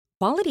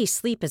Quality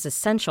sleep is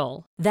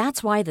essential.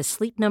 That's why the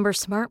Sleep Number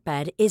Smart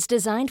Bed is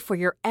designed for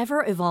your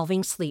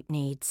ever-evolving sleep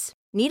needs.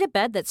 Need a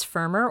bed that's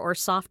firmer or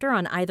softer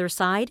on either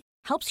side?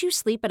 Helps you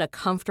sleep at a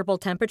comfortable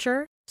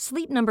temperature?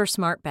 Sleep Number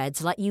Smart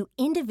Beds let you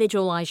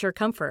individualize your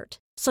comfort,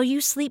 so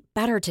you sleep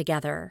better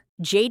together.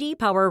 J.D.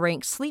 Power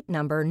ranks Sleep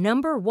Number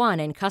number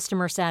one in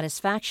customer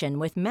satisfaction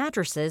with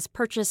mattresses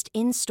purchased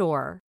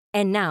in-store.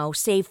 And now,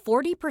 save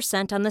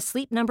 40% on the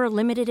Sleep Number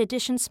Limited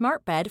Edition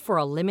Smart Bed for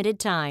a limited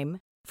time.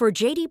 For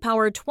J.D.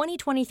 Power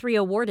 2023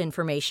 award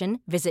information,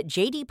 visit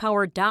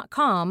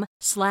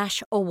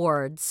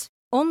jdpower.com/awards.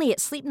 Only at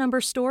Sleep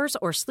Number stores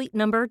or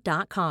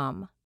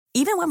sleepnumber.com.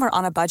 Even when we're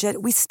on a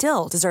budget, we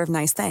still deserve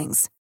nice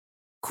things.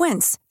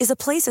 Quince is a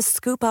place to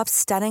scoop up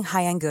stunning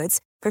high-end goods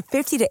for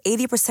 50 to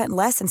 80%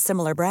 less than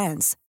similar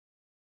brands.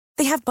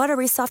 They have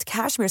buttery soft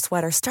cashmere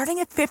sweaters starting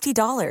at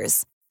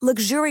 $50,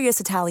 luxurious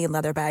Italian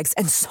leather bags,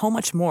 and so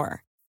much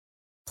more.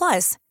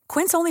 Plus,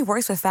 Quince only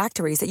works with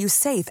factories that use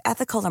safe,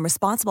 ethical, and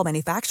responsible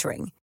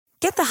manufacturing.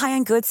 Get the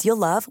high-end goods you'll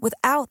love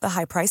without the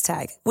high price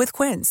tag with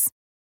Quince.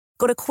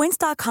 Go to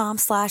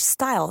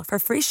quince.com/style for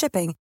free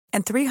shipping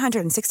and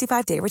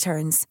 365-day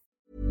returns.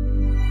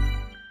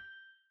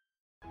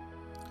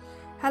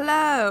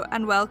 Hello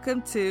and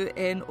welcome to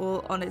In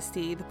All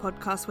Honesty, the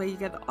podcast where you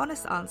get the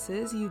honest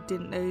answers you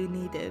didn't know you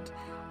needed.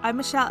 I'm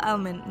Michelle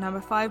Elman and I'm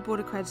a 5-board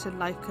accredited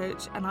life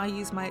coach, and I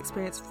use my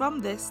experience from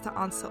this to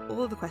answer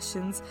all the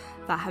questions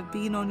that have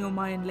been on your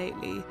mind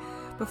lately.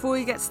 Before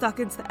we get stuck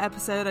into the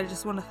episode, I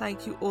just want to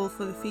thank you all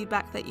for the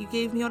feedback that you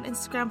gave me on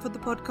Instagram for the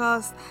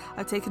podcast.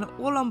 I've taken it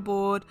all on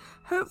board.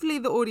 Hopefully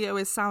the audio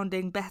is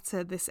sounding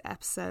better this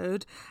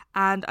episode,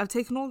 and I've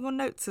taken all your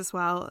notes as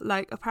well.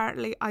 Like,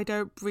 apparently I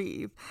don't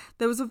breathe.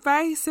 There was a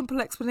very simple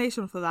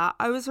explanation for that.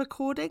 I was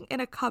recording in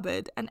a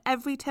cupboard, and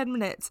every 10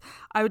 minutes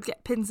I would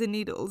get pins and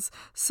needles.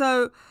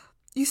 So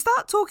you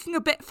start talking a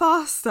bit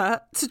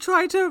faster to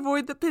try to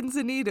avoid the pins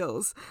and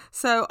needles.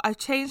 So I've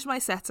changed my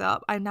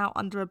setup. I'm now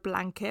under a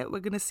blanket. We're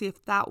going to see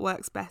if that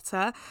works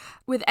better.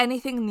 With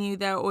anything new,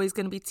 there are always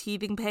going to be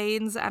teething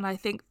pains, and I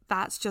think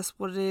that's just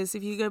what it is.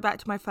 If you go back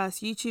to my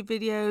first YouTube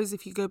videos,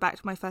 if you go back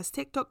to my first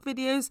TikTok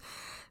videos,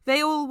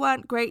 they all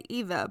weren't great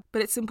either.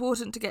 But it's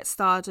important to get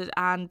started,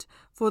 and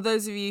for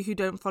those of you who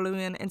don't follow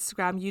me on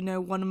Instagram, you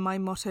know one of my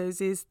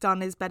mottos is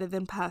done is better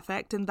than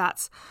perfect, and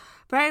that's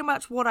very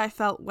much what I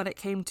felt when it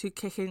came to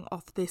kicking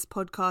off this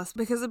podcast,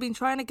 because I've been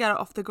trying to get it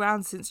off the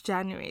ground since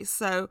January.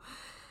 So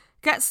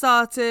get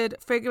started,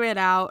 figure it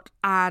out,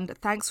 and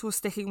thanks for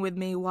sticking with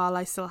me while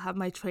I still have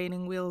my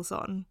training wheels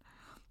on.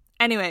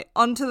 Anyway,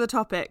 on to the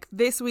topic.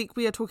 This week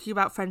we are talking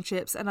about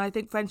friendships, and I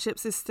think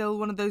friendships is still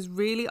one of those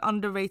really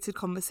underrated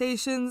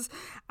conversations,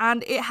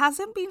 and it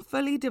hasn't been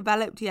fully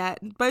developed yet,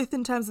 both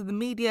in terms of the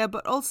media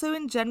but also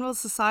in general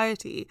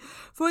society.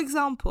 For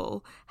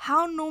example,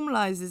 how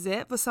normalized is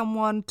it for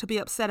someone to be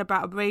upset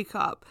about a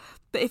breakup?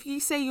 But if you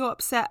say you're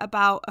upset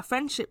about a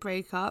friendship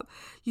breakup,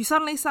 you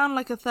suddenly sound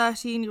like a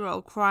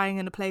 13-year-old crying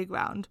in a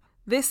playground.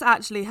 This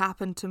actually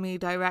happened to me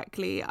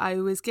directly. I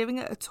was giving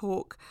a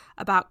talk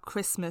about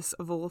Christmas,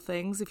 of all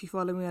things. If you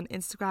follow me on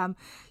Instagram,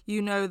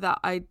 you know that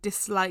I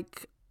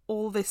dislike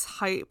all this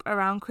hype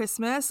around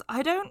Christmas.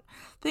 I don't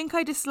think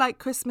I dislike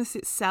Christmas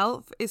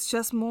itself. It's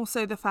just more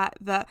so the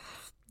fact that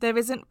there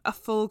isn't a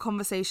full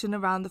conversation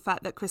around the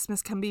fact that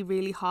Christmas can be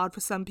really hard for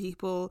some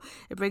people.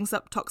 It brings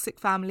up toxic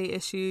family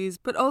issues.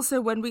 But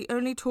also, when we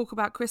only talk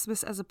about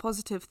Christmas as a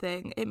positive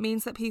thing, it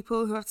means that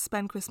people who have to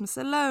spend Christmas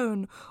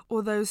alone,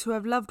 or those who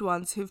have loved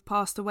ones who've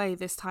passed away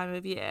this time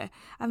of year.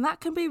 And that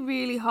can be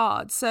really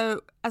hard.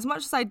 So as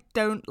much as I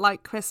don't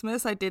like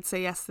Christmas, I did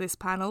say yes to this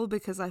panel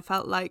because I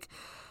felt like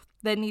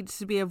there needed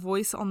to be a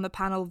voice on the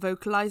panel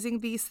vocalizing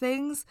these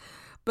things.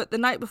 But the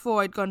night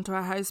before, I'd gone to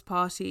a house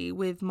party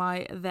with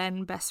my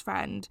then best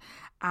friend,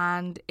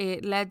 and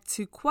it led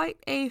to quite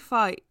a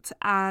fight.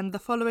 And the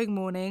following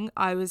morning,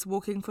 I was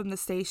walking from the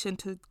station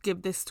to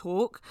give this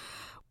talk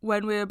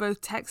when we were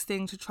both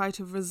texting to try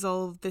to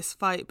resolve this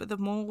fight. But the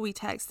more we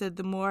texted,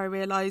 the more I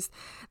realised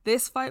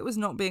this fight was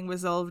not being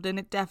resolved, and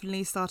it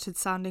definitely started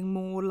sounding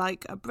more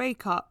like a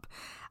breakup.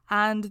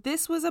 And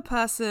this was a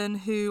person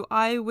who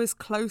I was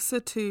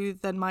closer to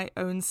than my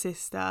own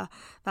sister.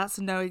 That's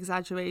no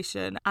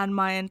exaggeration. And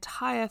my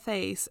entire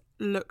face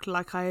looked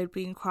like I had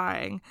been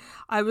crying.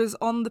 I was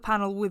on the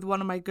panel with one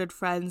of my good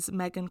friends,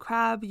 Megan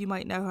Crab. You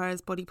might know her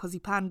as Body Posy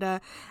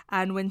Panda.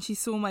 And when she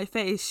saw my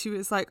face, she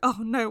was like, "Oh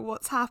no,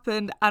 what's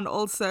happened? And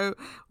also,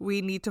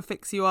 we need to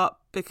fix you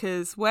up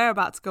because we're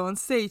about to go on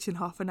stage in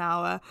half an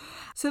hour."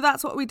 So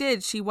that's what we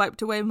did. She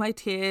wiped away my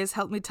tears,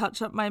 helped me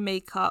touch up my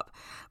makeup.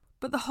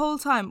 But the whole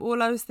time,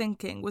 all I was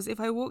thinking was if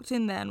I walked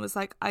in there and was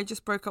like, I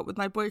just broke up with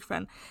my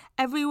boyfriend,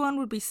 everyone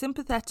would be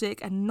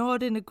sympathetic and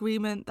nod in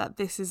agreement that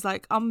this is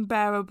like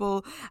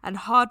unbearable and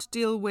hard to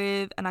deal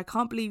with, and I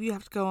can't believe you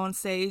have to go on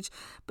stage.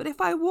 But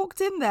if I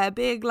walked in there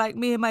being like,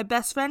 me and my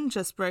best friend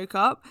just broke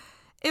up,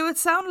 it would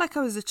sound like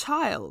I was a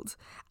child.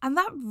 And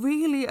that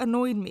really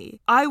annoyed me.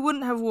 I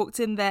wouldn't have walked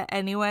in there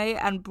anyway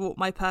and brought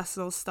my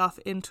personal stuff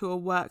into a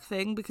work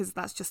thing because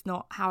that's just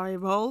not how I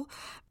roll.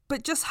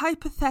 But just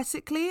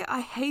hypothetically,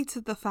 I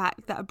hated the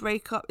fact that a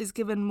breakup is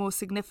given more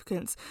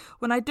significance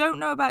when I don't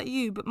know about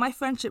you, but my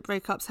friendship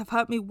breakups have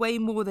hurt me way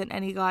more than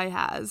any guy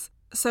has.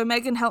 So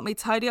Megan helped me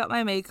tidy up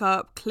my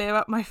makeup, clear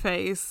up my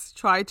face,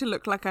 try to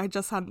look like I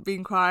just hadn't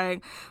been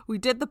crying. We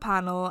did the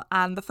panel,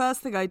 and the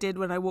first thing I did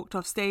when I walked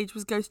off stage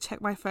was go to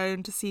check my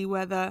phone to see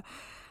whether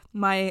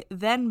my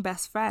then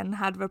best friend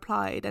had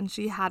replied, and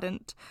she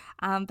hadn't.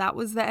 And that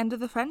was the end of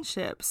the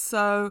friendship.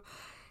 So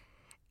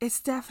it's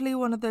definitely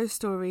one of those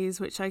stories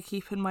which I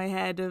keep in my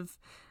head of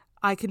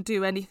I can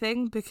do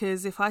anything,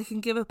 because if I can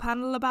give a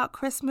panel about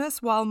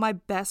Christmas while my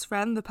best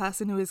friend, the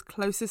person who is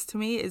closest to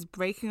me, is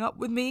breaking up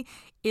with me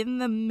in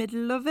the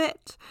middle of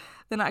it,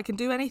 then I can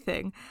do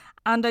anything.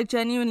 And I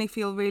genuinely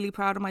feel really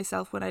proud of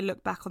myself when I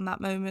look back on that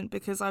moment,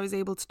 because I was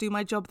able to do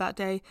my job that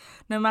day,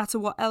 no matter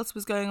what else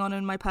was going on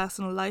in my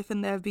personal life.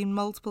 And there have been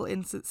multiple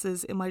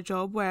instances in my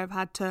job where I've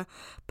had to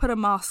put a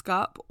mask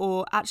up,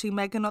 or actually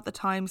Megan at the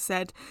time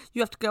said,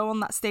 you have to go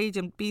on that stage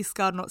and be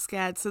scarred, not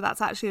scared. So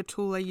that's actually a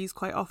tool I use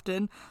quite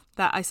often,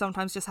 that I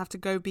sometimes just have to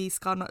go be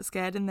scarred, not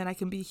scared, and then I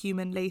can be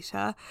human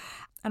later.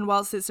 And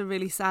whilst it's a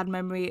really sad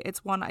memory,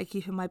 it's one I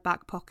keep in my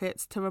back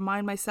pockets to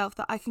remind myself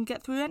that I can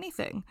get through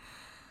anything.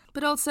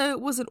 But also, it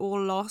wasn't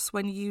all loss.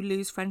 When you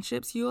lose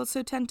friendships, you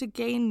also tend to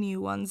gain new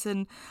ones.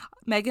 And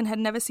Megan had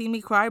never seen me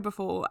cry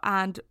before,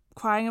 and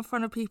crying in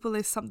front of people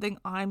is something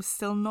I'm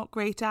still not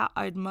great at.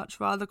 I'd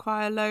much rather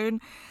cry alone.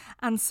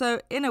 And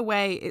so, in a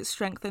way, it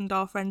strengthened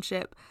our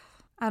friendship.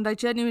 And I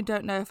genuinely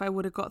don't know if I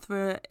would have got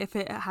through it if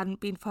it hadn't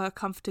been for her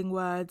comforting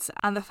words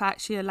and the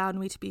fact she allowed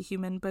me to be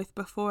human both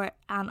before it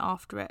and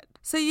after it.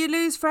 So you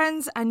lose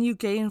friends and you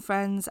gain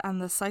friends,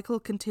 and the cycle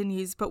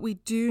continues, but we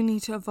do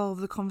need to evolve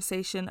the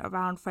conversation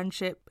around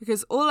friendship,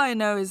 because all I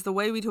know is the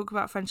way we talk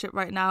about friendship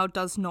right now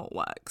does not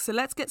work. So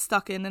let's get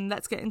stuck in and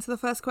let's get into the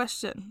first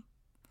question.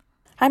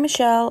 Hi,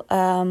 Michelle.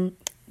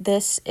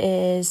 This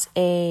is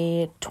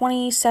a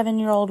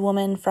 27-year-old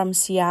woman from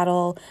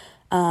Seattle.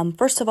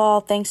 First of all,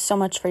 thanks so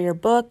much for your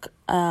book,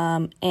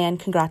 and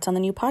congrats on the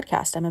new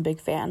podcast. I'm a big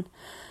fan.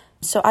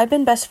 So I've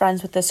been best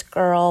friends with this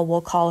girl,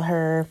 we'll call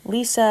her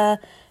Lisa,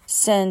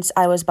 since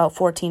I was about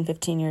 14,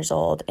 15 years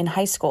old in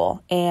high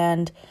school.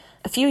 And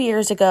a few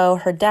years ago,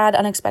 her dad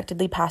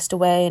unexpectedly passed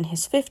away in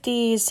his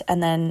 50s,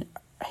 and then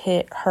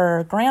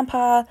her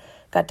grandpa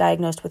got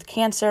diagnosed with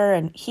cancer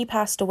and he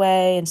passed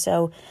away. And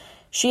so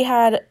she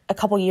had a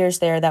couple years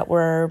there that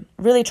were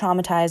really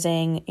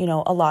traumatizing,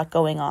 a lot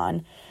going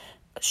on.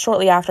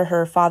 Shortly after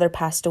her father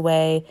passed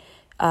away,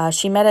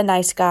 she met a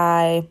nice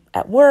guy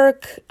at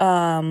work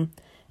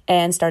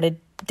and started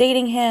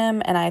dating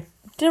him, and I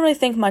didn't really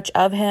think much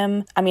of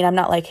him. I mean, I'm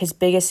not like his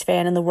biggest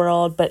fan in the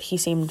world, but he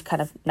seemed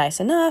kind of nice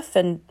enough,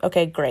 and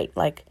okay, great.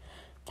 Like,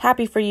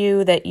 happy for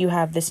you that you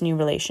have this new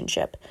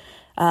relationship.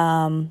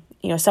 An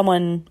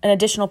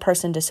additional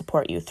person to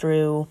support you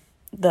through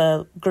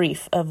the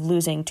grief of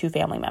losing two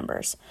family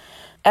members.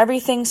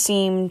 Everything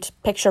seemed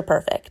picture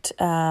perfect.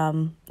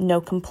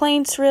 No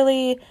complaints,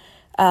 really.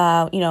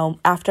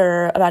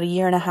 After about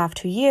 1.5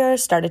 to 2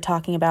 years, started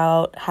talking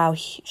about how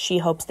she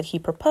hopes that he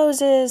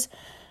proposes.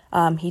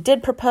 He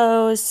did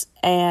propose,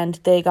 and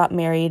they got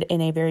married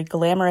in a very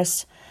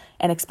glamorous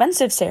and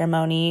expensive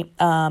ceremony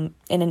in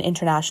an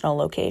international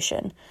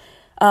location.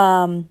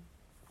 6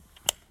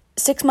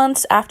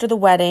 months after the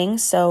wedding,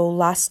 so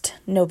last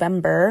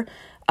November,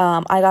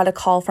 I got a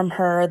call from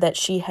her that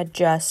she had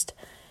just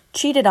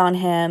cheated on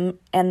him,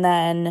 and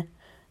then,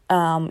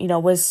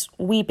 was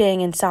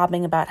weeping and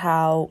sobbing about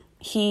how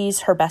he's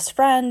her best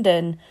friend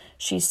and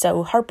she's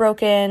so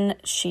heartbroken.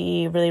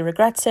 She really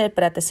regrets it,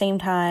 but at the same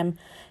time,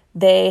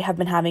 they have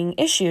been having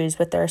issues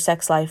with their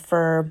sex life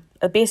for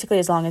basically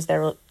as long as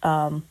their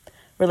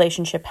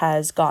relationship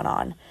has gone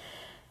on.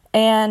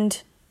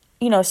 And,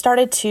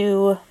 started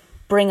to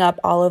bring up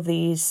all of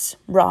these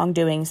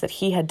wrongdoings that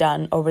he had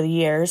done over the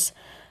years,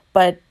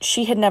 but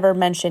she had never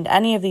mentioned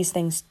any of these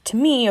things to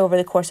me over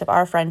the course of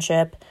our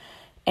friendship.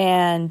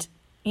 And,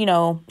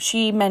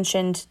 she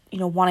mentioned,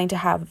 wanting to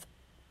have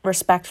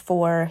respect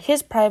for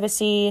his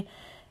privacy,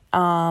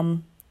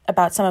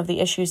 about some of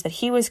the issues that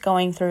he was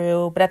going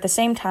through. But at the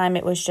same time,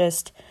 it was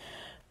just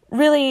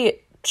really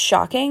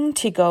shocking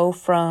to go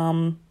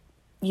from,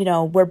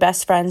 we're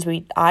best friends.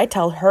 I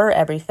tell her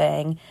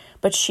everything,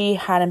 but she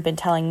hadn't been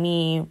telling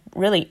me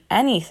really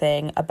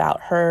anything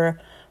about her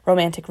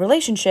romantic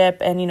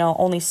relationship. And,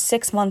 only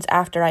 6 months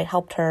after I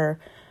helped her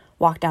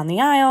walk down the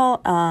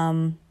aisle,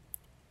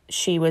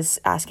 she was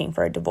asking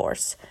for a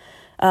divorce.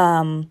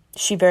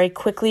 She very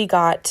quickly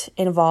got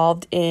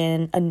involved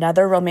in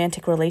another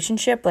romantic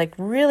relationship, like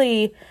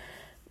really,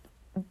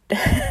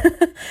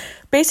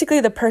 basically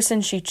the person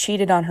she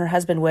cheated on her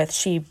husband with,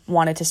 she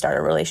wanted to start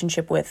a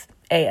relationship with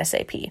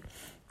ASAP.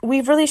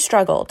 We've really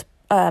struggled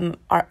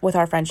with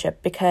our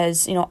friendship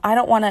because, I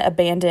don't want to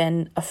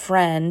abandon a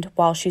friend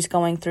while she's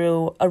going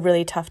through a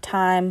really tough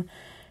time.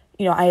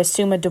 I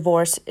assume a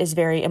divorce is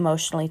very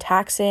emotionally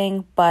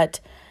taxing,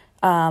 but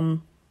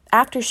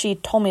after she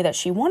told me that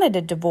she wanted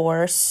a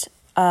divorce,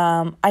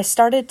 I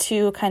started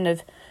to kind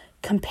of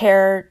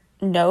compare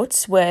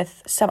notes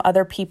with some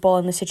other people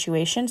in the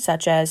situation,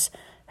 such as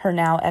her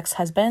now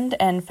ex-husband,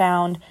 and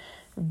found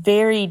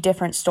very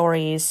different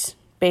stories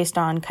based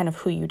on kind of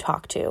who you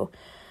talk to.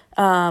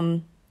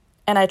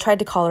 And I tried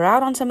to call her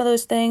out on some of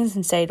those things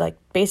and say, like,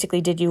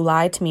 basically, did you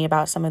lie to me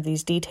about some of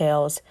these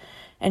details?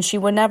 And she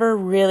would never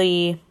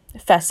really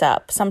fess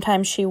up.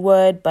 Sometimes she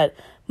would, but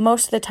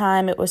most of the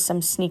time it was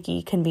some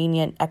sneaky,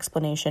 convenient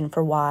explanation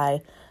for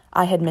why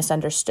I had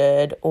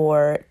misunderstood,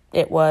 or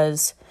it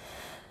was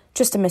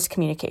just a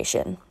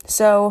miscommunication.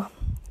 So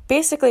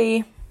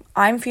basically,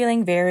 I'm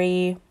feeling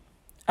very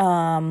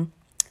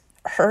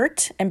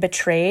hurt and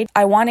betrayed.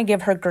 I want to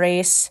give her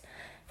grace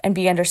and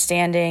be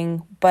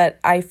understanding, but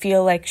I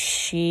feel like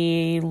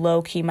she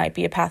low-key might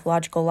be a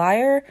pathological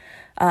liar,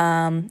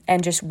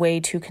 and just way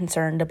too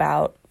concerned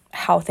about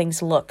how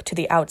things look to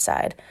the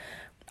outside.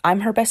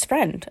 I'm her best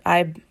friend.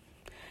 I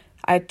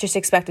just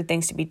expected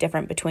things to be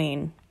different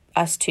between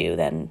us two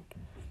than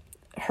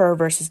her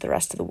versus the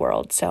rest of the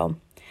world. So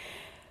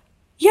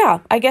yeah,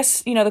 I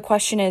guess, the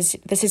question is,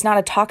 this is not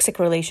a toxic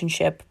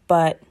relationship,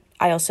 but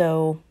I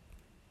also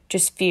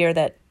just fear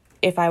that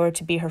if I were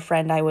to be her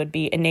friend, I would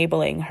be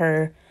enabling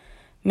her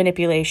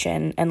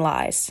manipulation and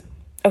lies.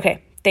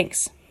 Okay,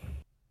 thanks.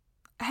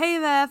 Hey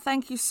there,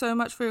 thank you so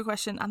much for your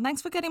question, and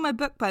thanks for getting my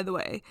book, by the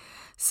way.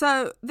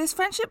 So, this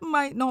friendship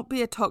might not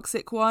be a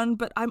toxic one,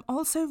 but I'm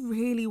also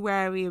really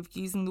wary of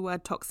using the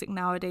word toxic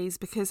nowadays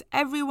because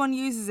everyone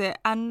uses it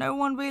and no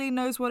one really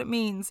knows what it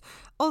means.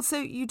 Also,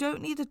 you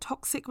don't need a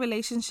toxic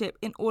relationship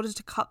in order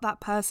to cut that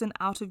person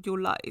out of your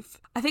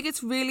life. I think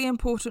it's really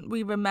important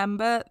we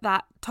remember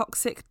that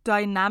toxic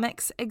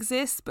dynamics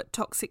exist, but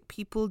toxic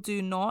people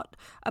do not.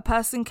 A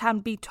person can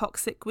be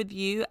toxic with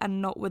you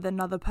and not with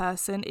another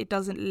person. It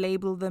doesn't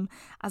label them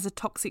as a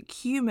toxic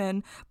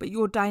human, but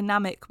your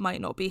dynamic might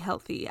not be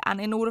healthy.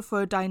 And in order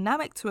for a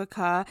dynamic to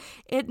occur,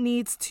 it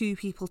needs two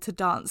people to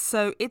dance.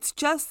 So it's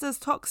just as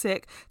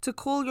toxic to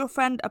call your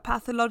friend a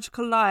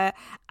pathological liar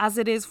as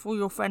it is for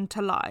your friend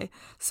to lie.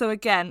 So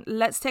again,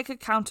 let's take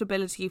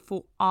accountability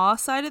for our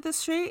side of the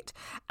street,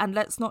 and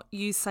let's not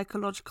use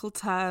psychological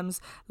terms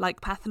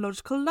like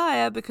pathological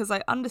liar, because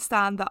I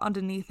understand that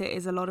underneath it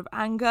is a lot of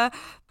anger,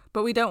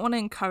 but we don't want to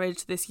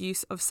encourage this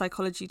use of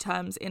psychology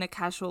terms in a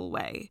casual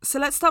way. So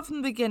let's start from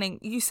the beginning.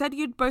 You said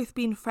you'd both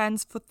been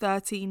friends for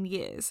 13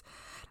 years.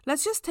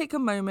 Let's just take a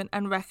moment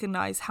and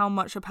recognize how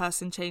much a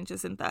person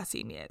changes in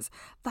 13 years.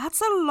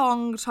 That's a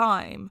long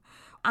time.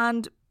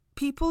 And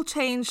people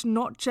change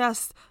not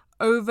just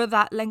over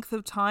that length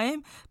of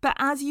time, but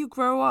as you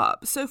grow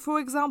up. So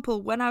for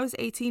example, when I was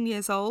 18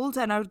 years old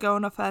and I would go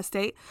on a first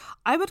date,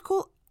 I would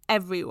call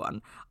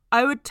everyone.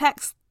 I would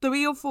text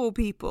 3 or 4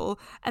 people,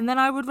 and then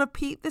I would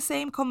repeat the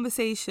same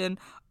conversation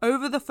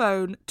over the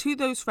phone to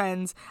those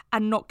friends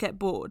and not get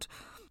bored.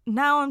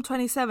 Now I'm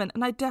 27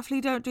 and I definitely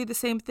don't do the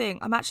same thing.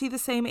 I'm actually the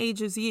same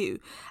age as you,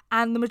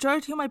 and the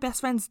majority of my best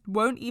friends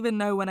won't even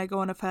know when I go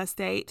on a first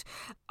date.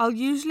 I'll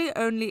usually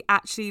only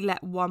actually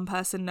let one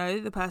person know,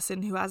 the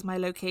person who has my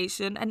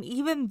location, and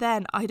even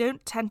then I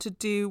don't tend to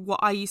do what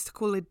I used to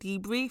call a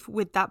debrief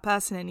with that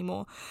person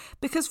anymore,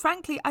 because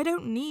frankly I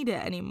don't need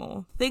it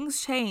anymore.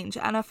 Things change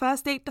and a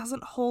first date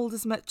doesn't hold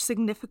as much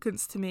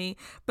significance to me,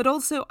 but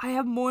also I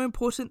have more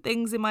important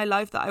things in my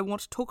life that I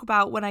want to talk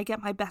about when I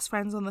get my best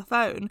friends on the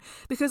phone,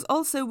 because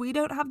also we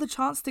don't have the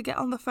chance to get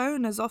on the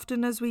phone as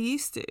often as we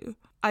used to.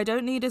 I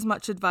don't need as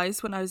much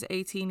advice when I was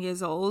 18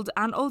 years old,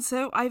 and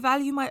also I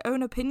value my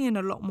own opinion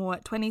a lot more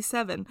at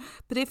 27.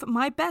 But if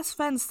my best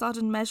friends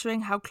started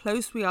measuring how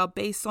close we are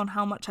based on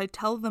how much I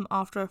tell them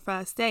after a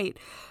first date,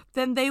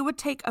 then they would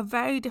take a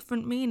very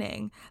different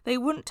meaning. They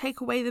wouldn't take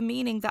away the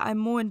meaning that I'm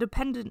more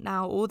independent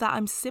now or that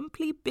I'm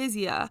simply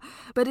busier,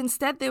 but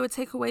instead they would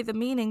take away the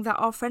meaning that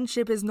our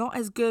friendship is not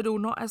as good or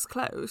not as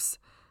close.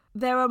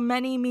 There are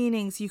many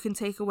meanings you can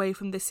take away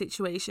from this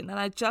situation, and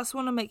I just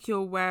want to make you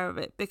aware of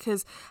it,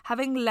 because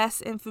having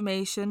less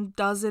information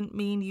doesn't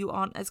mean you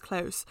aren't as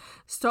close.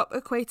 Stop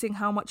equating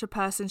how much a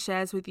person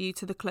shares with you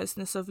to the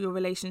closeness of your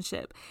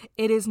relationship.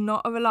 It is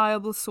not a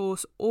reliable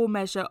source or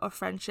measure of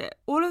friendship.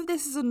 All of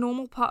this is a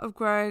normal part of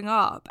growing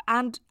up,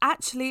 and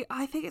actually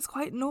I think it's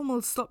quite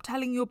normal to stop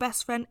telling your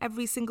best friend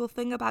every single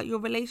thing about your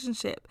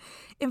relationship.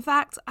 In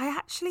fact, I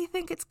actually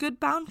think it's good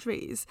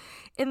boundaries.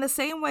 In the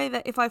same way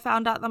that if I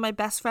found out that my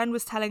best friend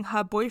was telling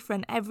her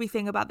boyfriend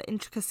everything about the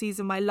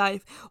intricacies of my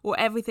life or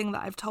everything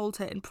that I've told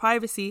her in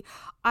privacy,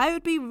 I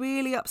would be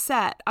really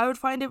upset. I would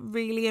find it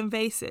really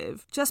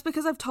invasive. Just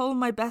because I've told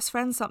my best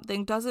friend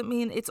something doesn't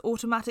mean it's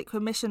automatic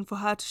permission for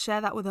her to share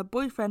that with her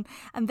boyfriend,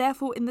 and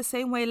therefore in the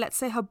same way, let's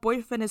say her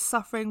boyfriend is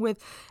suffering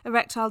with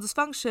erectile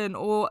dysfunction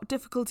or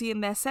difficulty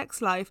in their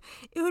sex life,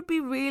 it would be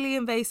really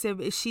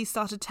invasive if she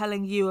started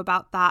telling you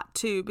about that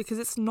too, because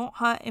it's not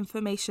her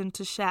information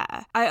to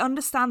share. I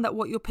understand that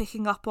what you're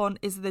picking up on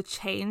is the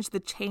change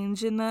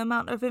in the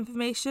amount of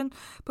information,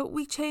 but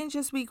we change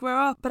as we grow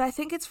up. But I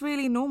think it's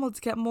really normal to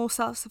get more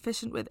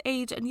self-sufficient with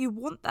age, and you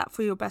want that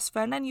for your best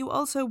friend, and you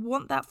also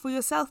want that for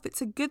yourself.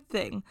 It's a good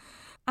thing.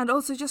 And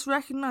also just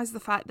recognize the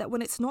fact that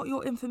when it's not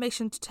your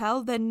information to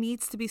tell, there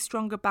needs to be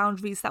stronger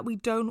boundaries that we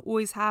don't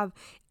always have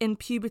in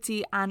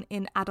puberty and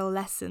in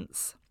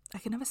adolescence. I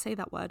can never say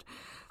that word.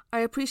 I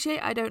appreciate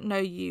I don't know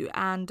you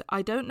and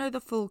I don't know the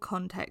full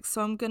context,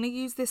 so I'm going to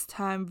use this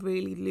term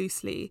really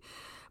loosely.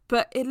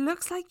 But it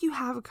looks like you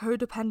have a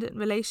codependent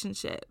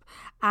relationship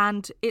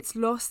and it's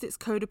lost its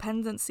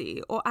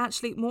codependency, or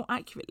actually, more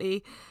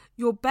accurately,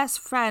 your best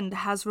friend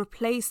has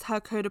replaced her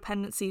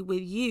codependency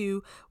with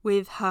you,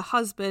 with her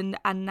husband,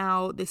 and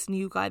now this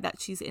new guy that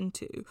she's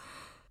into.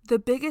 The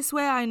biggest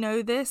way I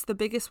know this, the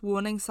biggest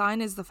warning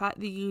sign, is the fact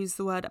that you use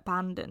the word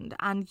abandoned.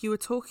 And you were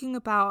talking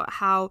about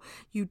how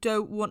you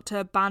don't want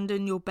to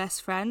abandon your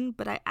best friend,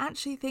 but I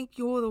actually think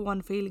you're the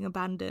one feeling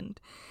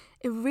abandoned.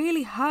 It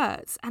really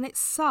hurts and it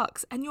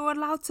sucks, and you're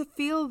allowed to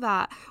feel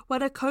that.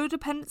 When a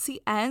codependency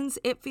ends,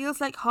 it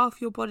feels like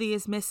half your body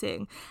is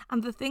missing.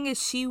 And the thing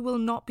is, she will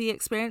not be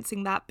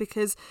experiencing that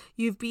because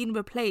you've been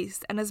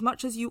replaced. And as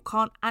much as you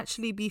can't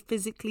actually be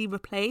physically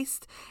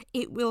replaced,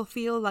 it will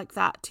feel like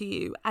that to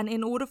you. And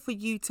in order for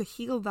you to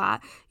heal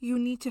that, you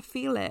need to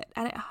feel it,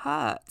 and it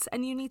hurts,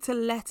 and you need to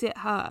let it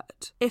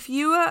hurt. If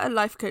you were a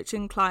life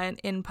coaching client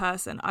in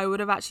person, I would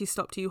have actually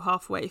stopped you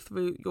halfway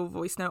through your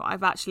voice note.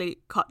 I've actually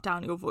cut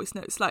down your voice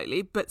note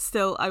slightly, but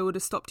still I would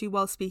have stopped you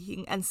while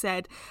speaking and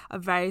said a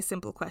very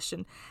simple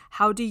question.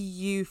 How do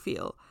you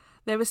feel?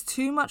 There is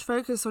too much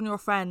focus on your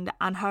friend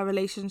and her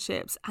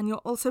relationships, and you're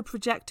also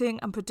projecting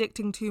and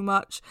predicting too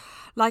much.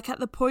 Like at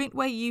the point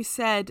where you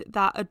said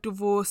that a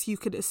divorce, you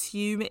could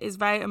assume it is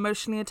very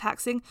emotionally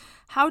taxing.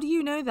 How do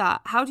you know that?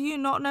 How do you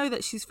not know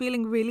that she's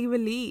feeling really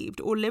relieved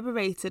or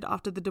liberated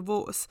after the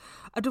divorce?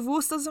 A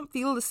divorce doesn't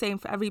feel the same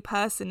for every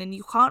person, and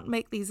you can't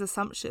make these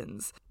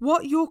assumptions.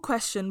 What your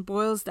question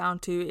boils down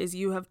to is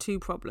you have two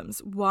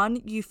problems. One,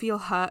 you feel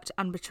hurt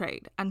and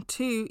betrayed, and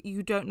two,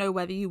 you don't know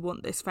whether you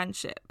want this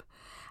friendship.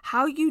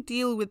 How you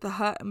deal with the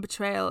hurt and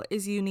betrayal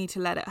is you need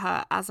to let it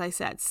hurt, as I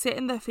said. Sit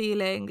in the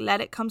feeling,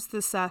 let it come to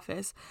the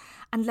surface,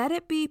 and let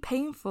it be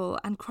painful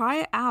and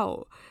cry it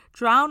out.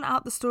 Drown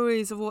out the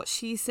stories of what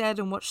she said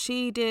and what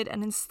she did,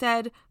 and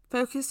instead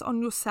focus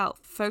on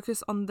yourself.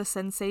 Focus on the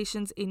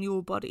sensations in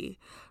your body.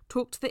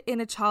 Talk to the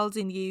inner child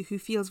in you who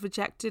feels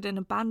rejected and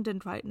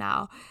abandoned right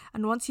now.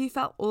 And once you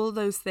felt all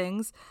those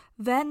things,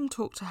 then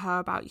talk to her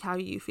about how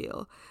you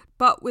feel.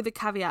 But with a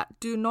caveat,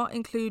 do not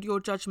include your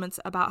judgments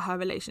about her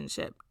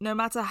relationship. No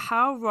matter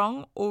how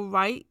wrong or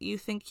right you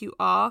think you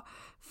are,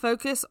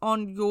 focus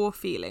on your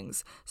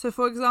feelings. So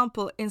for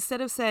example, instead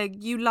of saying,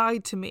 you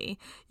lied to me,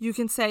 you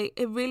can say,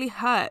 it really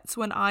hurts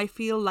when I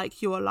feel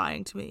like you are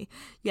lying to me.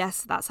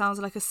 Yes, that sounds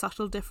like a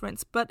subtle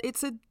difference, but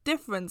it's a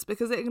difference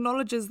because it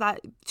acknowledges that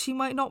she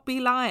might not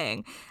be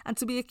lying. And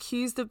to be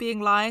accused of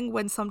being lying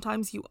when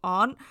sometimes you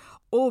aren't,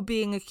 or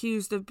being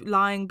accused of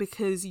lying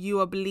because you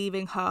are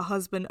believing her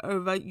husband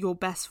over your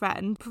best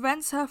friend,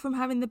 prevents her from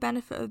having the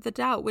benefit of the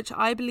doubt, which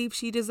I believe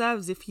she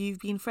deserves if you've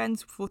been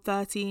friends for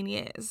 13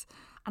 years.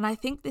 And I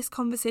think this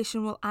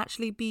conversation will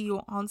actually be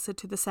your answer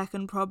to the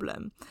second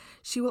problem.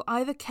 She will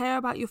either care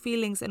about your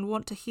feelings and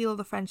want to heal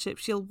the friendship,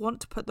 she'll want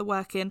to put the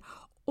work in,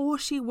 or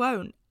she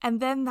won't. And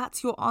then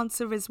that's your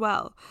answer as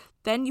well.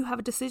 Then you have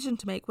a decision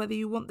to make whether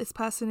you want this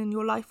person in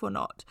your life or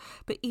not.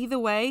 But either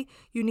way,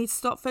 you need to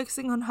stop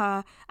focusing on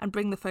her and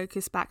bring the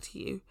focus back to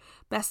you.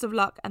 Best of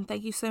luck, and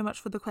thank you so much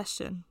for the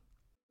question.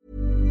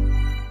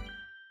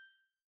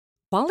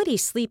 Quality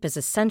sleep is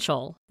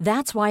essential.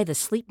 That's why the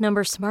Sleep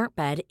Number Smart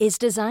Bed is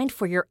designed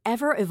for your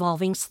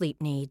ever-evolving sleep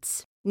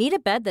needs. Need a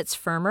bed that's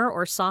firmer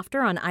or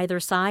softer on either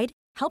side?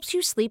 Helps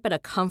you sleep at a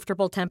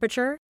comfortable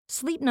temperature?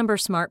 Sleep Number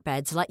Smart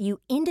Beds let you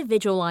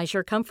individualize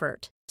your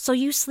comfort, so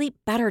you sleep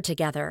better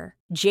together.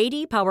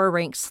 J.D. Power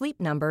ranks Sleep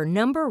Number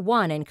number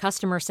 1 in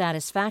customer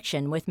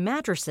satisfaction with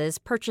mattresses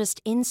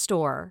purchased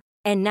in-store.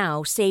 And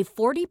now, save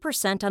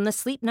 40% on the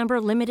Sleep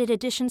Number Limited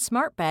Edition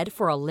Smart Bed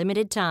for a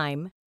limited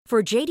time.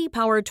 For J.D.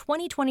 Power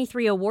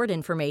 2023 award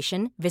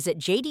information, visit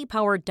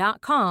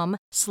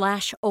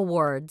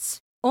jdpower.com/awards.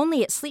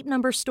 Only at Sleep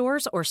Number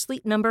stores or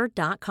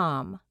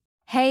sleepnumber.com.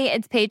 Hey,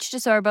 it's Paige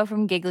DeSorbo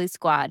from Giggly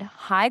Squad.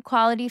 High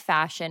quality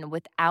fashion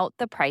without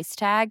the price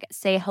tag.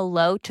 Say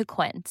hello to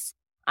Quince.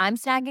 I'm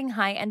snagging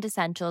high-end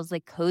essentials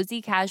like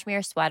cozy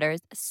cashmere sweaters,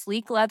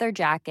 sleek leather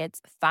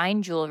jackets,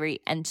 fine jewelry,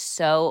 and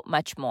so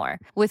much more.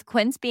 With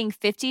Quince being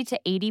 50 to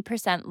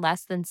 80%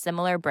 less than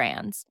similar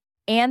brands.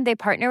 And they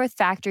partner with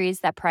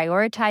factories that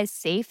prioritize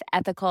safe,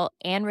 ethical,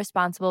 and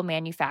responsible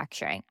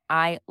manufacturing.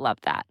 I love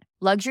that.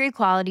 Luxury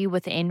quality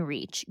within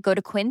reach. Go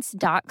to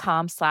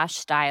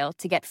quince.com/style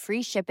to get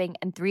free shipping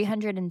and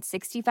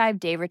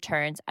 365-day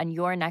returns on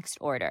your next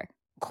order.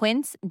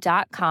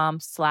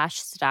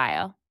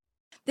 Quince.com/style.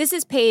 This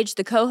is Paige,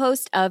 the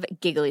co-host of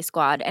Giggly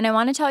Squad, and I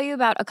want to tell you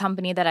about a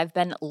company that I've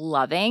been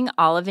loving,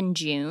 Olive &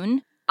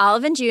 June.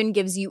 Olive & June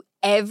gives you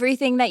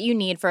everything that you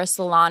need for a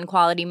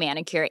salon-quality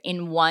manicure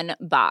in one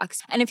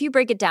box. And if you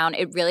break it down,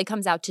 it really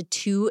comes out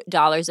to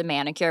 $2 a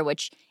manicure,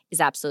 which is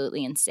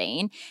absolutely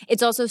insane.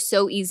 It's also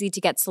so easy to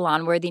get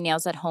salon-worthy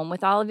nails at home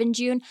with Olive &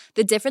 June.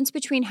 The difference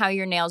between how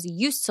your nails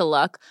used to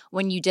look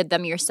when you did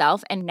them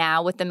yourself and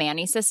now with the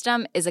Mani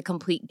system is a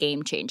complete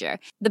game changer.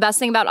 The best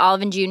thing about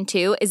Olive & June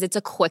too is it's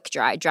a quick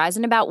dry. Dries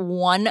in about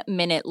 1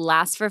 minute,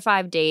 lasts for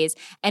 5 days,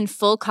 and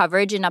full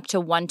coverage in up to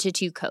 1 to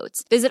 2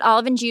 coats. Visit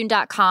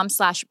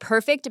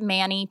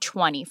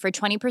oliveandjune.com/perfectmani20 for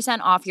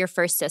 20% off your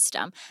first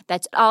system.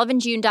 That's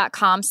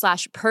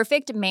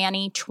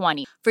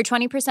oliveandjune.com/perfectmani20 for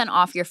 20%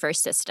 off your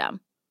first system.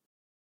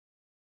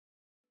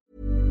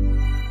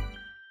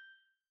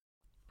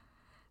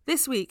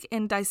 This week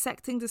in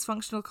Dissecting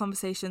Dysfunctional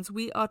Conversations,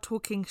 we are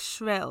talking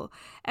Shrill.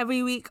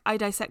 Every week I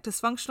dissect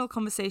dysfunctional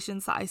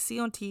conversations that I see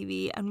on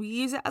TV, and we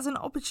use it as an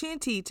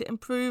opportunity to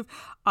improve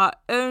our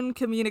own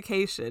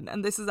communication.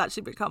 And this has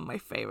actually become my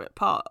favourite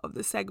part of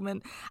the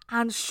segment.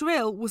 And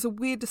Shrill was a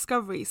weird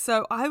discovery.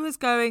 So I was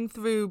going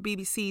through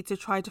BBC to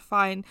try to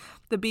find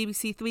the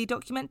BBC Three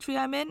documentary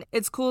I'm in.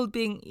 It's called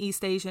Being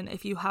East Asian,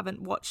 if you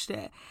haven't watched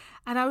it.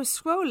 And I was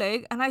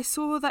scrolling and I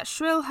saw that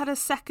Shrill had a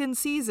second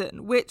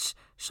season, which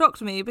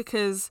shocked me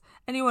because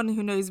anyone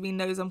who knows me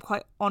knows I'm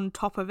quite on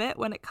top of it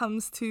when it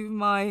comes to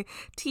my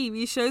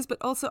TV shows, but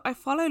also I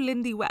follow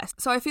Lindy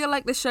West. So I feel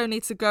like the show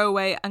needs to go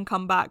away and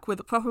come back with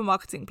a proper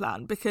marketing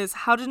plan, because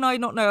how did I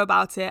not know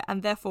about it?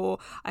 And therefore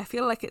I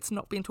feel like it's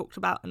not being talked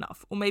about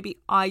enough, or maybe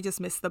I just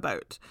missed the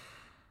boat.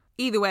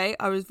 Either way,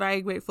 I was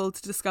very grateful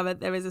to discover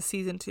there is a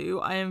season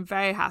 2. I am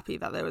very happy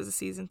that there was a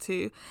season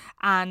 2,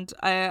 and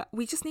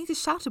we just need to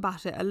shout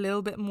about it a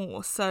little bit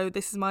more. So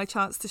this is my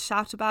chance to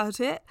shout about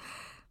it.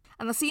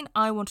 And the scene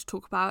I want to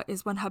talk about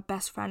is when her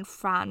best friend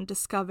Fran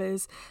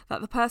discovers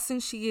that the person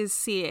she is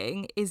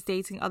seeing is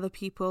dating other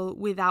people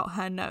without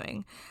her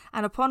knowing.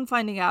 And upon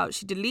finding out,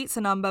 she deletes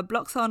her number,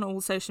 blocks her on all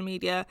social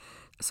media.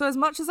 So as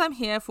much as I'm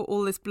here for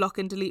all this block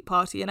and delete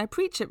party, and I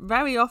preach it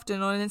very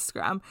often on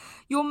Instagram,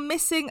 you're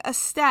missing a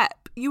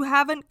step. You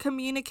haven't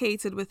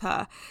communicated with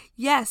her.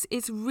 Yes,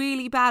 it's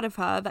really bad of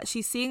her that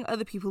she's seeing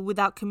other people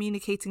without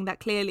communicating that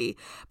clearly,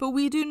 but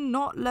we do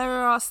not lower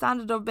our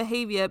standard of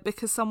behaviour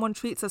because someone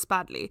treats us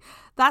badly.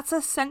 That's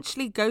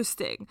essentially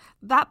ghosting.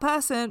 That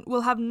person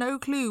will have no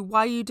clue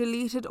why you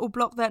deleted or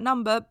blocked that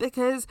number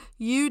because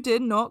you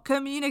did not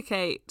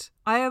communicate.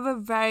 I have a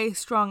very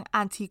strong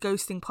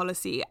anti-ghosting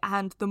policy,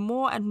 and the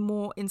more and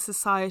more in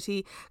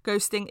society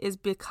ghosting is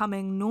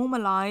becoming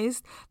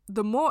normalised,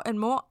 the more and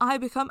more I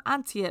become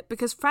anti it,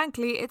 because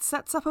frankly it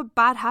sets up a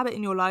bad habit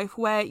in your life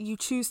where you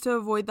choose to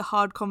avoid the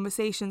hard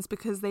conversations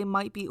because they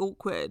might be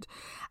awkward.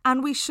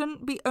 And we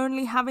shouldn't be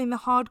only having the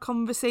hard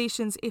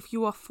conversations if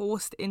you are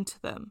forced into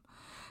them.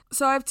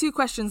 So I have 2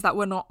 questions that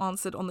were not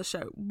answered on the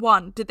show.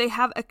 1, did they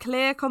have a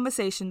clear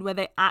conversation where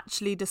they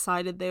actually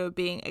decided they were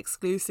being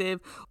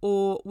exclusive,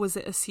 or was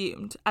it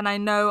assumed? And I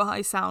know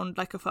I sound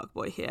like a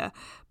fuckboy here,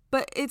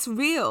 but it's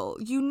real.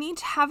 You need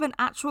to have an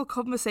actual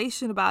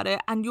conversation about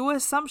it, and your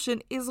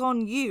assumption is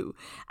on you.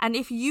 And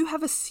if you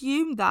have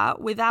assumed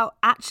that without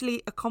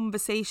actually a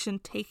conversation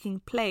taking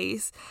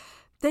place,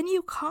 then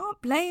you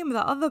can't blame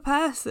the other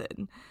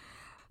person.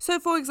 So,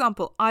 for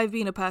example, I've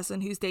been a person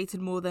who's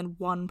dated more than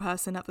one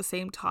person at the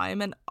same time,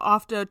 and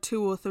after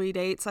 2 or 3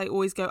 dates, I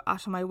always go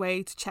out of my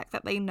way to check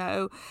that they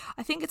know.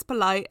 I think it's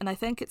polite and I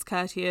think it's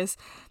courteous,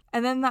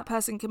 and then that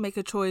person can make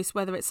a choice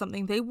whether it's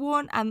something they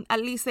want, and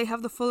at least they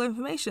have the full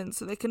information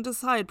so they can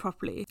decide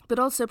properly. But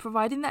also,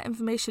 providing that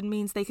information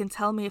means they can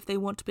tell me if they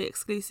want to be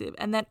exclusive,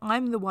 and then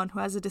I'm the one who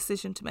has a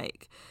decision to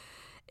make.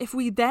 If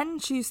we then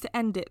choose to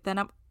end it, then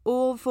I'm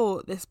all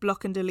for this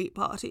block and delete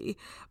party.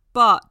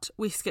 But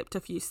we skipped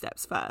a few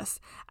steps first.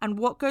 And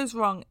what goes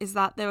wrong is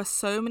that there are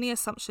so many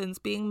assumptions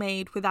being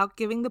made without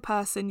giving the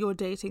person you're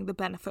dating the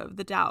benefit of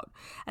the doubt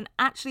and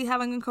actually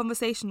having a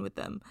conversation with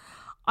them.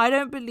 I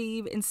don't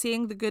believe in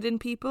seeing the good in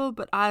people,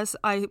 but as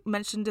I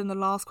mentioned in the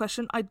last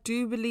question, I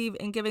do believe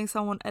in giving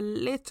someone a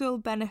little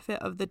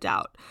benefit of the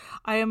doubt.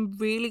 I am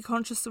really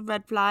conscious of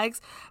red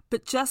flags,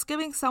 but just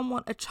giving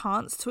someone a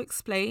chance to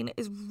explain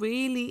is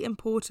really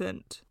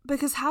important.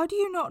 Because how do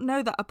you not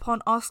know that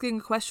upon asking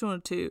a question or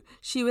 2,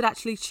 she would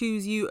actually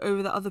choose you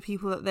over the other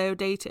people that they were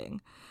dating?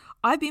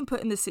 I've been put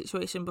in this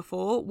situation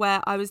before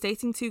where I was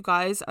dating 2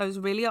 guys. I was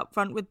really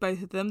upfront with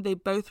both of them. They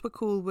both were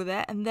cool with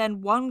it. And then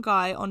one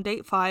guy on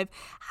date 5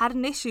 had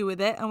an issue with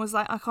it and was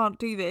like, I can't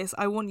do this.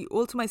 I want you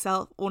all to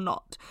myself or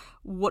not.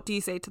 What do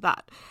you say to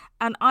that?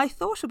 And I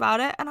thought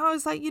about it and I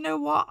was like, you know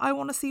what? I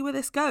want to see where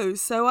this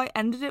goes. So I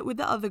ended it with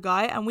the other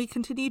guy and we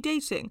continued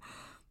dating.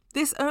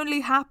 This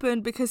only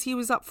happened because he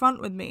was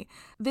upfront with me.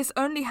 This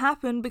only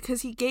happened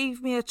because he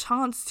gave me a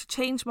chance to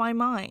change my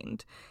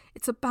mind.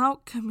 It's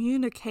about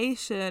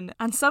communication.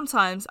 And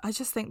sometimes I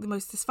just think the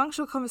most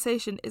dysfunctional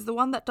conversation is the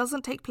one that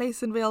doesn't take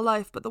place in real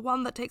life, but the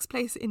one that takes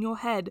place in your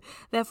head.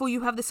 Therefore,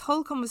 you have this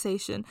whole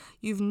conversation.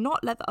 You've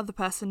not let the other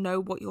person know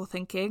what you're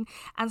thinking.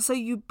 And so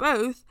you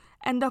both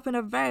end up in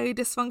a very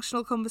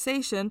dysfunctional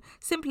conversation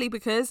simply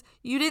because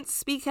you didn't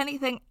speak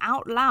anything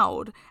out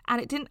loud and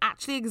it didn't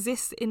actually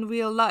exist in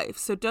real life.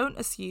 So don't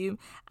assume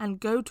and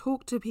go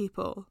talk to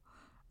people.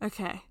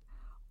 Okay,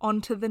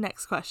 on to the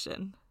next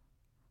question.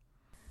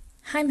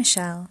 Hi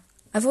Michelle.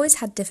 I've always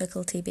had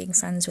difficulty being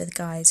friends with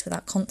guys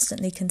without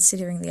constantly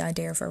considering the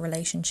idea of a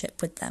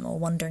relationship with them or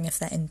wondering if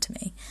they're into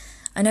me.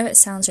 I know it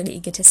sounds really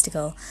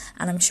egotistical,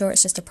 and I'm sure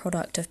it's just a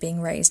product of being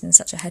raised in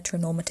such a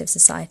heteronormative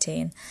society,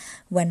 and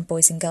when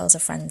boys and girls are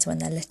friends when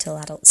they're little,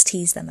 adults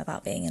tease them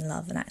about being in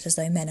love and act as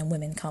though men and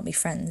women can't be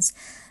friends,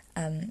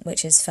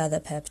 which is further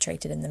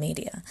perpetrated in the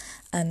media.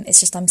 It's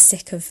just I'm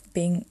sick of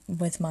being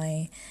with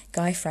my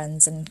guy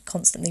friends and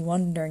constantly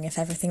wondering if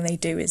everything they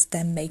do is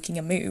them making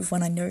a move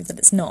when I know that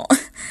it's not.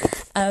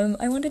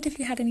 I wondered if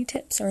you had any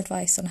tips or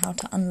advice on how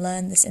to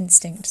unlearn this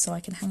instinct so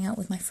I can hang out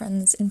with my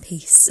friends in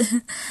peace.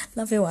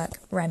 Love your work,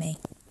 Remy.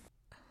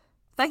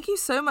 Thank you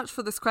so much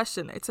for this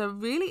question. It's a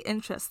really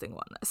interesting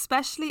one,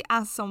 especially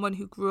as someone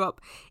who grew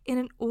up in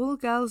an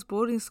all-girls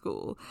boarding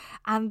school.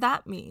 And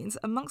that means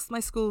amongst my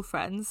school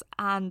friends,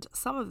 and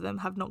some of them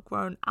have not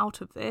grown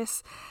out of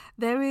this,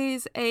 there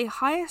is a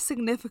higher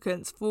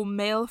significance for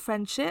male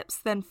friendships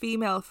than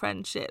female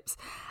friendships.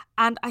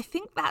 And I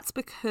think that's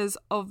because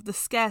of the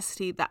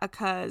scarcity that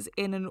occurs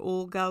in an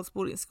all-girls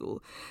boarding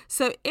school.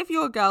 So if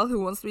you're a girl who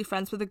wants to be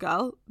friends with a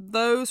girl,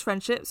 those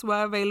friendships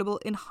were available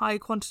in high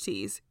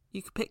quantities.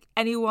 You could pick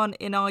anyone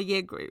in our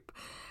year group.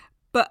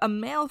 But a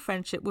male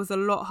friendship was a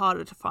lot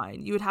harder to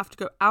find. You would have to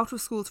go out of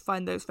school to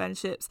find those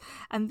friendships.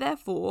 And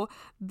therefore,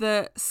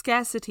 the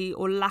scarcity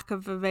or lack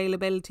of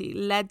availability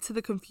led to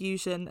the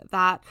confusion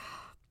that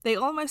they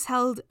almost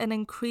held an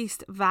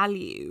increased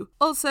value.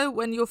 Also,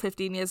 when you're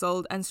 15 years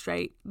old and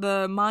straight,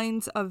 the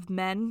minds of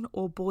men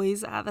or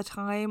boys at the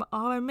time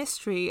are a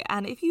mystery.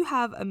 And if you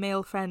have a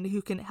male friend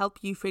who can help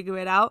you figure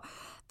it out,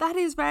 that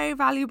is very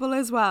valuable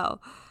as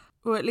well.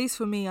 Or at least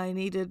for me, I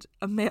needed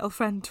a male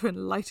friend to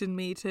enlighten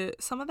me to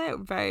some of their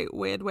very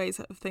weird ways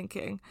of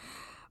thinking.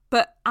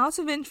 But out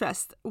of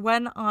interest,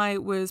 when I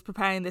was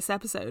preparing this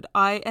episode,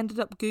 I ended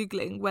up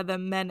Googling whether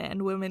men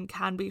and women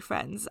can be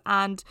friends.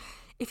 And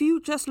if you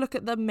just look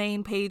at the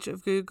main page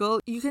of Google,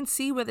 you can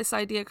see where this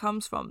idea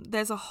comes from.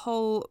 There's a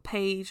whole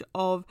page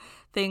of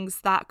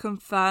things that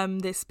confirm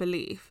this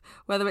belief,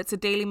 whether it's a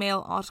Daily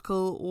Mail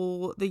article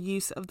or the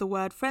use of the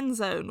word friend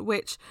zone,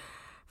 which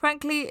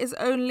frankly is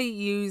only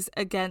used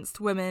against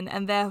women,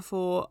 and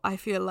therefore I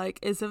feel like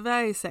is a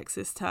very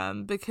sexist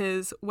term,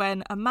 because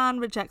when a man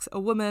rejects a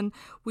woman,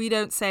 we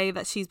don't say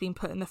that she's been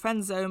put in the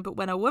friend zone, but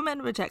when a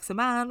woman rejects a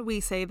man, we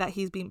say that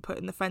he's been put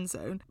in the friend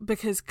zone,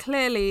 because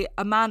clearly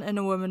a man and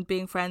a woman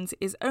being friends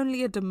is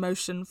only a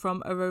demotion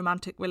from a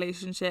romantic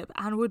relationship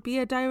and would be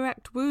a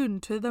direct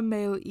wound to the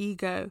male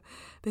ego,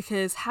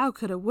 because how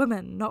could a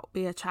woman not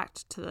be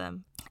attracted to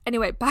them?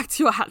 Anyway, back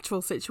to your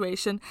actual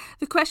situation.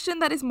 The question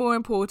that is more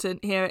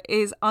important here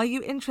is, are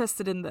you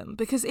interested in them?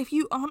 Because if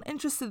you aren't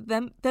interested in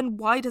them, then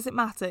why does it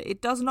matter?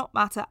 It does not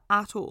matter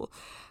at all.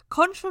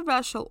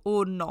 Controversial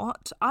or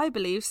not, I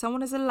believe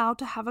someone is allowed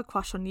to have a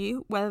crush on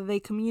you, whether they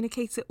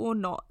communicate it or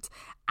not,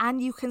 and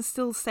you can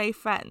still stay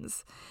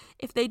friends.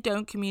 If they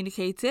don't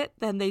communicate it,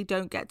 then they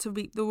don't get to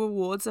reap the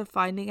rewards of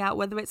finding out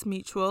whether it's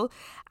mutual.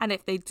 And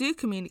if they do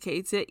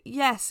communicate it,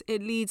 yes,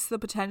 it leads to the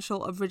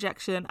potential of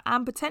rejection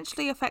and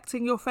potentially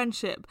affecting your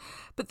friendship.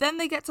 But then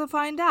they get to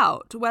find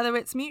out whether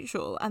it's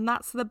mutual, and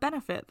that's the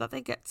benefit that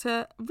they get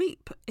to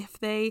reap if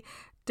they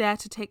dare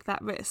to take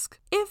that risk.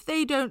 If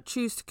they don't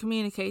choose to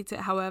communicate it,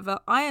 however,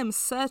 I am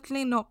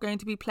certainly not going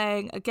to be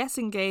playing a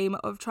guessing game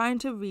of trying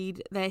to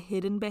read their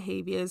hidden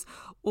behaviours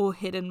or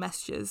hidden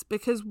messages,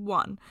 because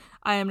 1,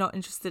 I am not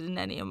interested in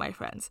any of my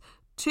friends.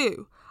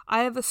 2,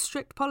 I have a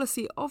strict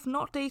policy of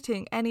not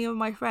dating any of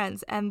my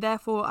friends, and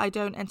therefore I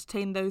don't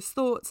entertain those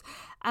thoughts.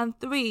 And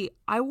 3,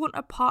 I want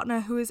a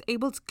partner who is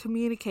able to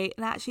communicate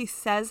and actually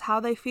says how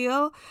they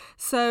feel.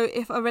 So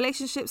if a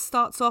relationship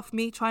starts off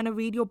me trying to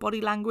read your body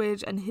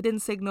language and hidden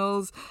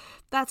signals,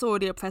 that's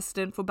already a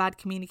precedent for bad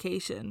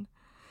communication.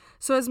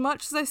 So as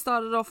much as I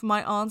started off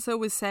my answer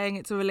with saying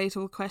it's a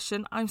relatable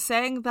question, I'm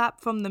saying that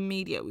from the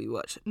media we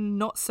watch,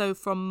 not so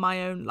from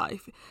my own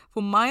life.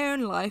 For my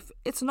own life,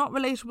 it's not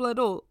relatable at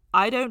all.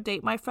 I don't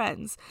date my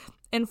friends.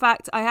 In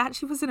fact, I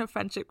actually was in a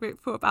friendship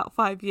group for about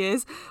 5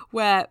 years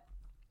where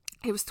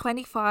it was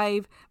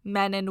 25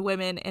 men and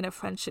women in a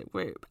friendship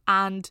group,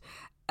 and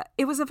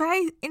it was a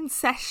very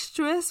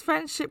incestuous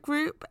friendship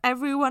group.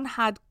 Everyone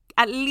had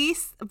at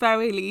least,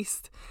 very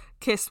least,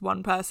 kissed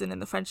one person in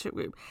the friendship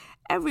group.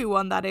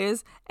 Everyone, that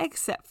is,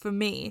 except for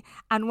me.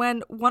 And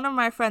when one of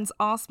my friends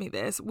asked me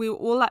this, we were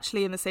all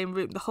actually in the same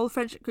room. The whole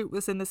friendship group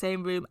was in the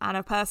same room, and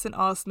a person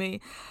asked me,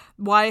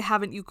 why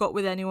haven't you got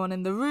with anyone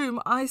in the room?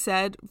 I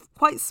said,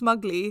 quite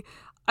smugly,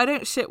 I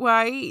don't shit where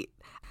I eat.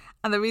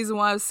 And the reason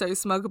why I was so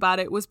smug about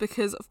it was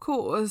because, of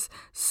course,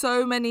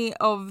 so many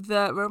of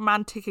the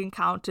romantic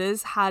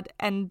encounters had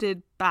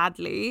ended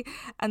badly,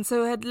 and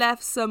so had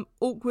left some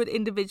awkward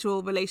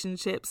individual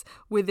relationships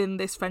within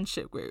this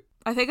friendship group.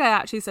 I think I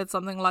actually said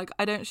something like,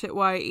 I don't shit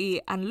where I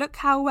eat, and look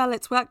how well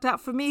it's worked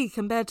out for me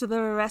compared to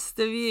the rest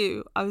of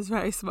you. I was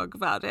very smug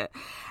about it.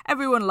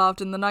 Everyone laughed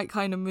and the night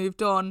kind of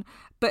moved on.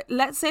 But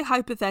let's say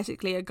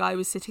hypothetically a guy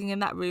was sitting in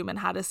that room and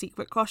had a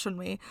secret crush on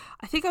me.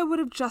 I think I would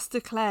have just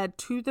declared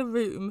to the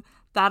room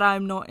that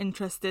I'm not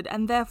interested,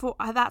 and therefore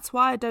that's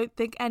why I don't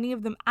think any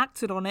of them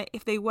acted on it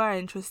if they were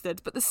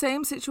interested. But the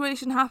same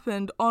situation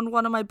happened on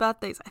one of my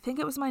birthdays. I think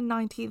it was my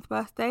 19th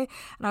birthday,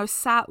 and I was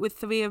sat with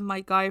 3 of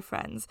my guy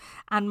friends,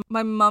 and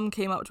my mum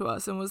came up to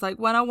us and was like,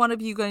 when are one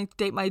of you going to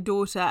date my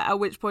daughter? At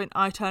which point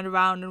I turned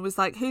around and was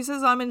like, who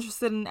says I'm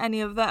interested in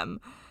any of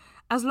them?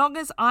 As long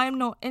as I'm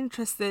not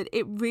interested,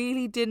 it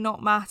really did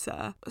not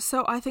matter.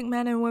 So I think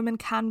men and women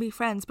can be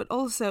friends, but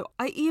also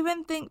I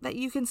even think that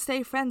you can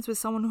stay friends with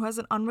someone who has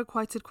an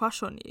unrequited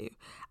crush on you,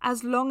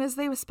 as long as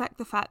they respect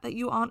the fact that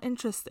you aren't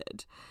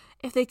interested.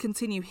 If they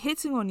continue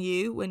hitting on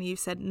you when you've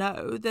said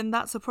no, then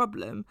that's a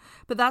problem.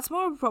 But that's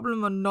more of a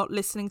problem on not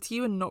listening to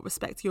you and not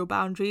respecting your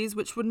boundaries,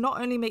 which would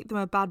not only make them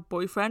a bad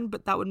boyfriend,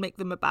 but that would make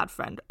them a bad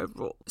friend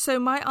overall.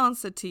 So my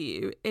answer to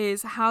you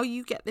is how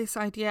you get this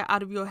idea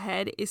out of your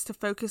head is to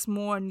focus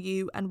more on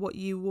you and what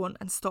you want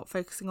and stop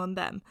focusing on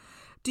them.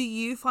 Do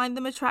you find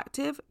them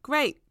attractive?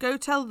 Great, go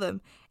tell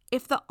them.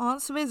 If the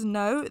answer is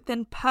no,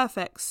 then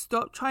perfect.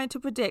 Stop trying to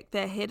predict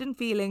their hidden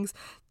feelings,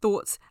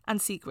 thoughts,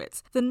 and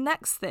secrets. The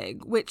next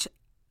thing, which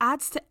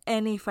adds to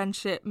any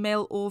friendship,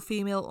 male or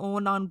female or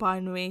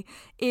non-binary,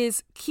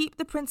 is keep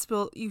the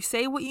principle you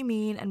say what you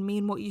mean and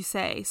mean what you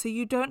say, so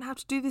you don't have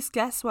to do this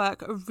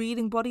guesswork of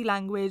reading body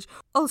language.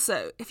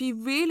 Also, if you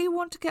really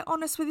want to get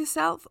honest with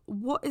yourself,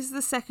 what is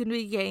the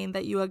secondary gain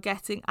that you are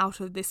getting out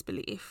of this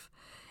belief?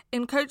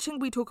 In coaching,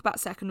 we talk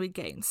about secondary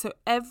gain. So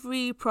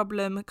every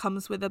problem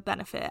comes with a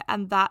benefit,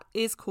 and that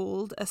is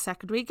called a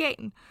secondary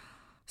gain.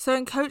 So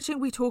in coaching,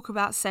 we talk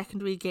about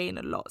secondary gain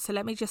a lot. So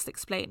let me just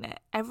explain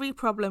it. Every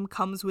problem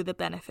comes with a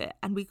benefit,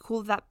 and we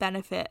call that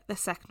benefit the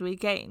secondary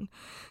gain.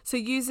 So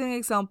using an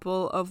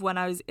example of when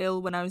I was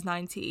ill when I was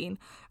 19,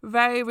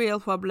 very real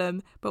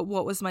problem, but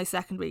what was my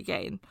secondary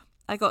gain?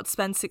 I got to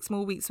spend 6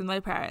 more weeks with my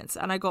parents,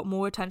 and I got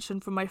more attention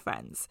from my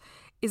friends.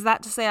 Is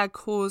that to say I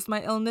caused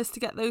my illness to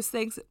get those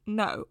things?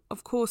 No,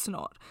 of course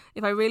not.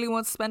 If I really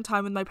want to spend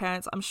time with my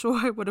parents, I'm sure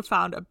I would have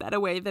found a better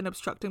way than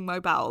obstructing my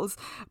bowels.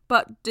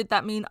 But did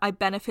that mean I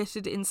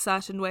benefited in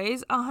certain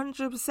ways?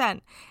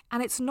 100%.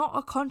 And it's not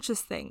a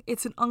conscious thing,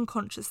 it's an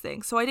unconscious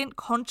thing. So I didn't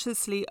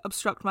consciously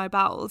obstruct my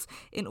bowels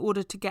in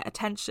order to get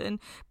attention,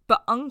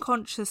 but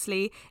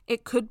unconsciously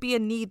it could be a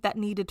need that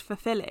needed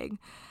fulfilling.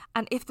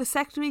 And if the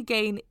secondary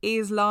gain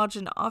is large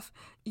enough,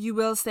 you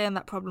will stay in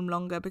that problem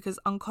longer because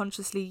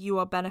unconsciously you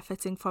are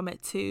benefiting from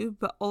it too,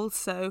 but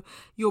also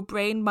your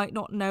brain might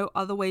not know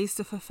other ways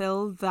to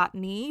fulfill that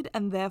need,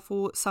 and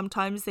therefore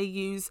sometimes they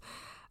use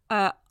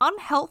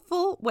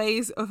unhelpful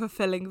ways of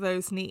fulfilling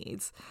those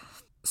needs.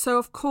 So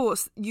of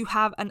course you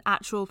have an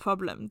actual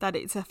problem that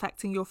it's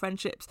affecting your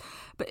friendships,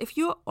 but if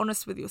you're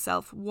honest with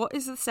yourself, what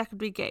is the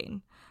secondary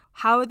gain?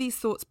 How are these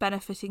thoughts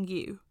benefiting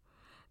you?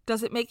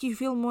 Does it make you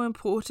feel more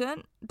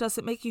important? Does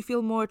it make you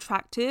feel more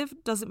attractive?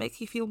 Does it make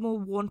you feel more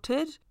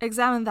wanted?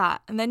 Examine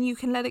that, and then you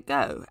can let it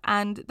go,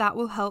 and that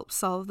will help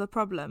solve the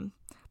problem.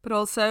 But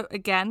also,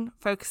 again,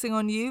 focusing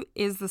on you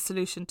is the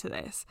solution to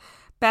this.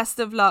 Best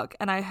of luck,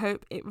 and I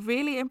hope it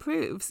really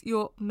improves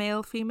your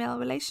male-female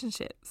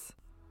relationships.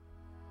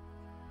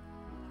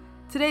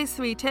 Today's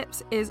 3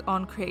 tips is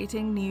on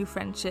creating new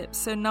friendships.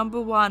 So number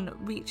 1,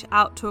 reach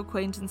out to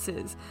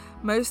acquaintances.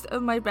 Most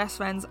of my best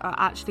friends are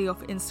actually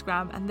off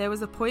Instagram, and there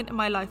was a point in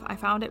my life I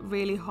found it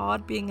really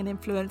hard being an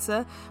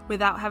influencer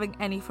without having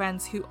any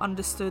friends who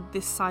understood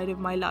this side of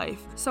my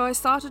life. So I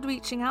started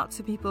reaching out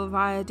to people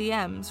via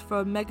DMs,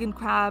 from Megan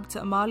Crab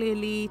to Amalia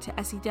Lee to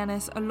Essie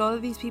Dennis. A lot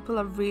of these people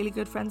are really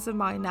good friends of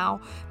mine now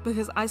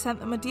because I sent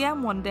them a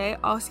DM one day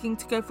asking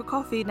to go for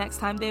coffee next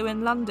time they were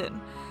in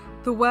London.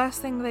 The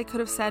worst thing they could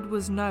have said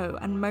was no,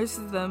 and most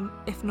of them,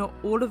 if not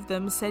all of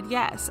them, said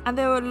yes. And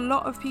there were a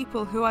lot of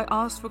people who I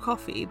asked for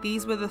coffee.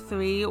 These were the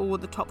 3 or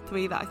the top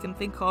 3 that I can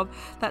think of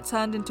that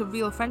turned into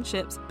real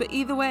friendships. But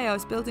either way, I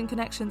was building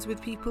connections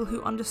with people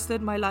who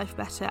understood my life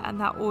better, and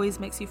that always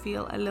makes you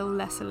feel a little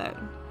less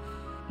alone.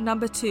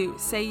 Number 2,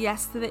 say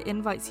yes to the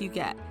invites you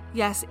get.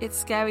 Yes, it's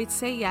scary to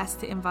say yes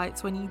to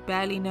invites when you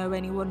barely know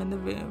anyone in the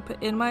room,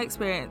 but in my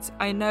experience,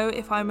 I know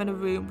if I'm in a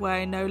room where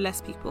I know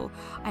less people,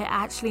 I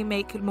actually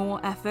make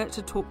more effort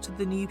to talk to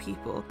the new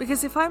people.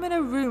 Because if I'm in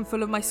a room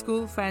full of my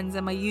school friends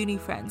and my uni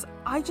friends,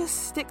 I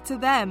just stick to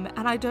them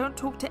and I don't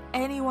talk to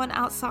anyone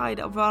outside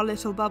of our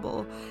little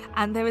bubble.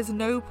 And there is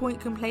no point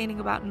complaining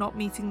about not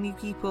meeting new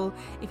people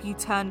if you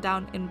turn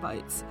down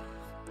invites.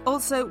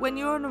 Also, when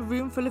you're in a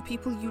room full of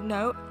people you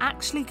know,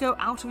 actually go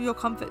out of your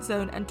comfort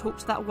zone and talk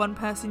to that one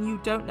person you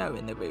don't know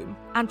in the room.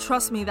 And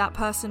trust me, that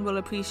person will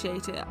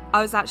appreciate it.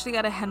 I was actually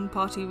at a hen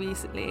party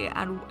recently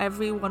and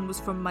everyone was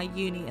from my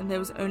uni and there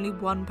was only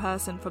one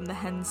person from the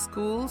hen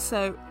school.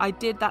 So I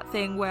did that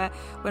thing where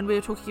when we were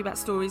talking about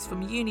stories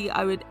from uni,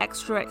 I would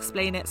extra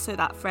explain it so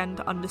that friend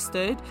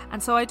understood.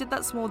 And so I did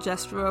that small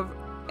gesture of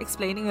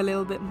explaining a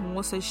little bit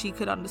more so she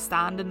could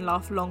understand and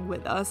laugh along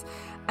with us.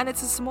 And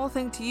it's a small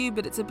thing to you,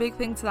 but it's a big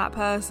thing to that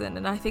person,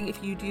 and I think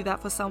if you do that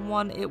for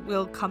someone, it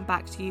will come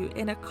back to you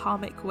in a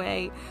karmic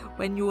way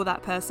when you're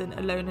that person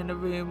alone in a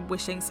room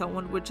wishing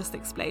someone would just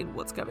explain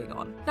what's going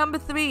on. Number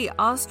 3,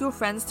 ask your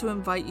friends to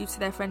invite you to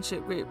their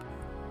friendship group.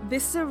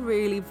 This is a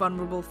really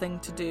vulnerable thing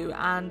to do,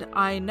 and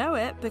I know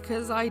it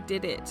because I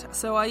did it.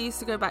 So I used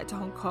to go back to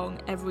Hong Kong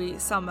every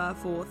summer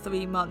for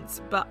 3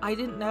 months, but I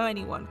didn't know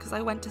anyone because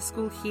I went to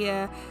school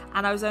here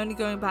and I was only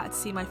going back to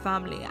see my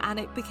family, and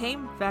it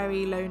became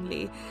very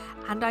lonely.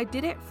 And I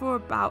did it for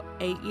about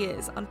 8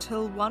 years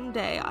until one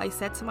day I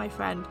said to my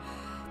friend,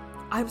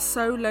 I'm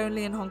so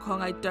lonely in Hong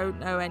Kong, I don't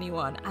know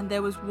anyone. And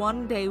there was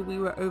one day we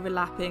were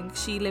overlapping.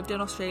 She lived in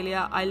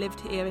Australia, I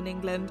lived here in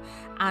England,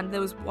 and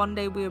there was one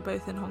day we were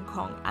both in Hong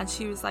Kong, and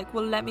she was like,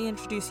 well, let me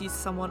introduce you to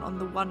someone on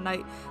the one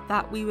night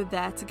that we were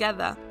there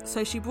together.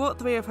 So she brought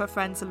 3 of her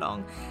friends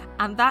along,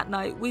 and that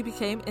night we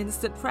became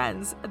instant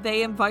friends.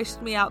 They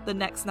invited me out the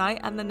next night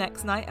and the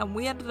next night, and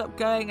we ended up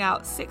going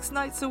out 6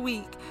 nights a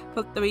week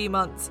for 3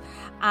 months.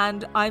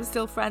 And I'm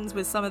still friends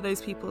with some of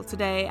those people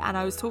today, and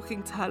I was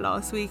talking to her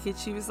last week and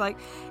she was like,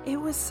 it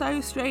was so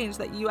strange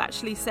that you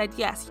actually said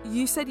yes.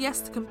 You said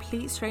yes to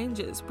complete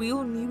strangers. We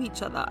all knew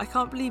each other. I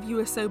can't believe you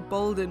were so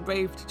bold and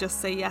brave to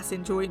just say yes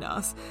and join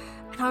us.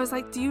 And I was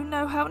like, do you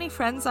know how many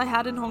friends I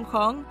had in Hong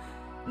Kong?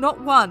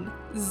 Not one,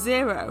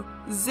 zero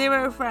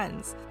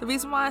friends. The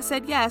reason why I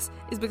said yes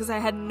is because I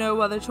had no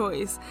other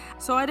choice.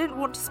 So I didn't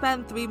want to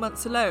spend 3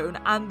 months alone,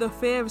 and the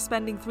fear of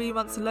spending 3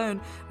 months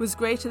alone was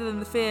greater than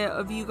the fear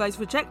of you guys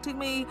rejecting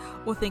me,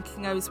 or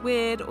thinking I was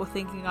weird, or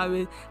thinking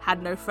I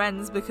had no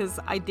friends, because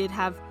I did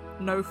have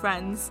no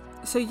friends.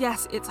 So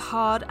yes, it's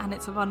hard and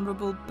it's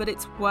vulnerable, but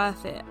it's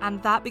worth it.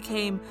 And that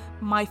became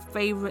my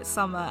favourite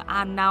summer,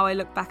 and now I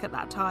look back at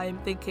that time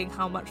thinking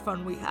how much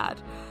fun we had.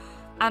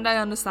 And I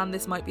understand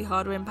this might be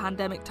harder in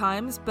pandemic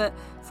times, but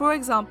for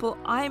example,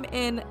 I'm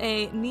in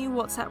a new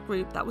WhatsApp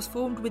group that was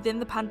formed within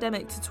the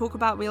pandemic to talk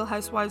about Real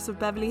Housewives of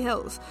Beverly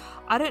Hills.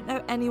 I don't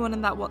know anyone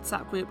in that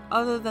WhatsApp group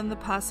other than the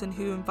person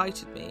who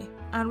invited me.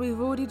 And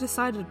we've already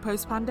decided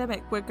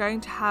post-pandemic we're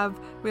going to have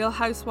Real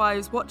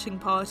Housewives watching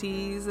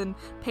parties and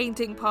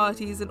painting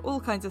parties and all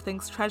kinds of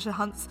things, treasure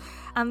hunts,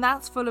 and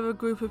that's full of a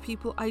group of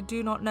people I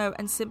do not know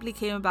and simply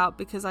came about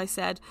because I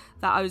said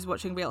that I was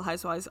watching Real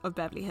Housewives of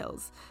Beverly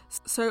Hills.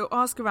 So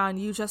ask around,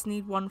 you just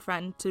need one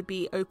friend to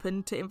be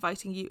open to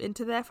inviting you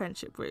into their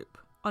friendship group.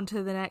 On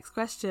to the next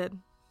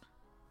question.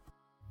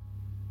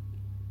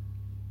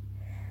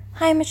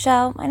 Hi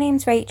Michelle, my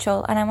name's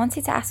Rachel and I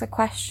wanted to ask a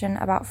question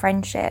about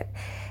friendship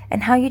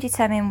and how you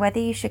determine whether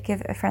you should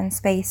give a friend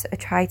space or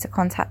try to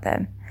contact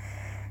them.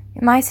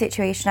 In my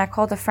situation, I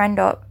called a friend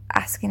up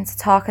asking to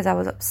talk as I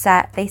was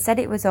upset. They said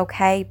it was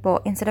okay,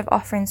 but instead of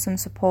offering some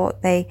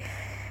support, they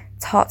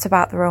talked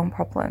about their own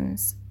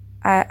problems.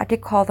 I did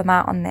call them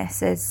out on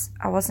this as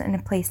I wasn't in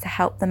a place to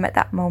help them at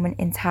that moment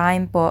in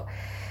time, but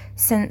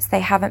since they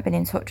haven't been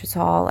in touch at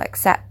all,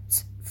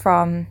 except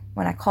from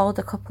when I called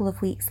a couple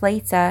of weeks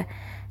later,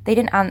 they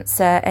didn't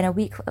answer, and a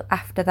week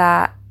after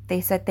that,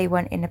 they said they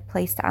weren't in a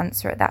place to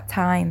answer at that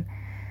time.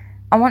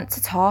 I want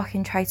to talk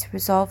and try to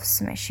resolve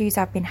some issues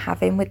I've been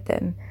having with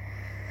them,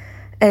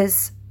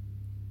 as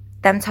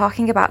them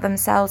talking about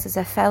themselves is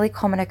a fairly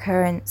common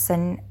occurrence,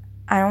 and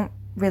I don't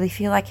really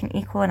feel like an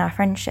equal in our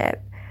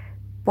friendship.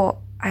 But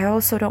I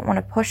also don't want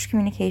to push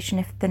communication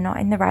if they're not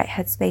in the right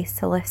headspace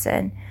to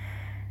listen.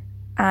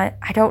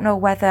 I don't know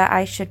whether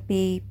I should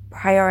be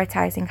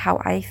prioritising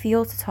how I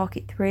feel to talk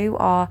it through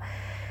or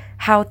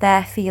how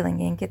they're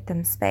feeling and give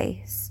them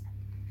space.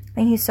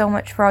 Thank you so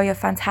much for all your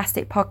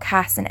fantastic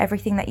podcasts and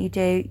everything that you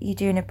do. You're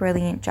doing a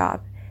brilliant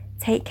job.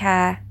 Take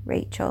care,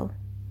 Rachel.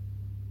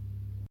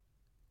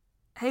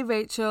 Hey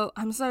Rachel,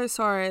 I'm so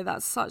sorry,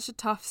 that's such a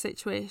tough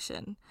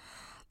situation.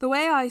 The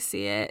way I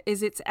see it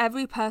is it's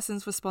every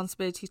person's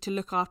responsibility to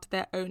look after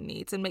their own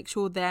needs and make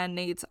sure their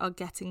needs are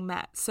getting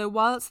met. So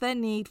whilst their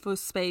need for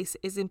space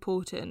is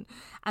important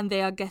and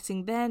they are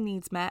getting their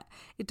needs met,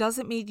 it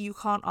doesn't mean you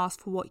can't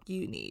ask for what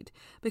you need,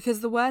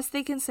 because the worst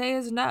they can say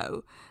is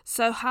no.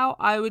 So how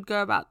I would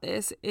go about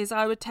this is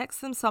I would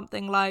text them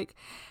something like,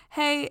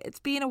 hey, it's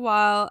been a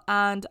while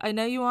and I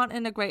know you aren't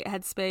in a great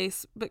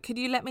headspace, but could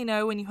you let me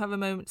know when you have a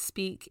moment to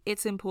speak?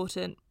 It's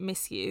important.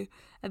 Miss you.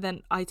 And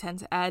then I tend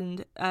to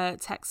end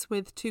texts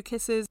with 2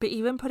 kisses, but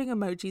even putting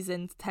emojis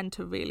in tend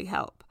to really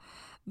help.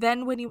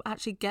 Then when you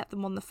actually get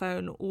them on the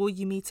phone or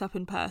you meet up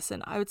in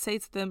person, I would say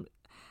to them,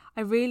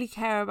 I really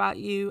care about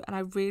you and I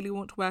really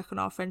want to work on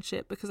our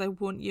friendship because I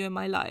want you in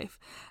my life.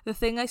 The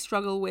thing I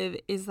struggle with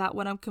is that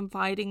when I'm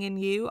confiding in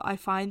you, I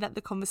find that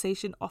the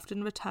conversation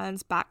often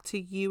returns back to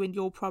you and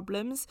your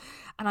problems,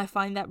 and I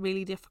find that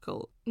really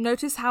difficult.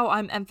 Notice how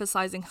I'm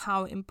emphasizing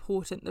how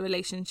important the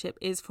relationship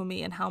is for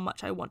me and how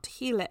much I want to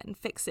heal it and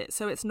fix it,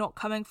 so it's not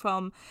coming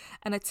from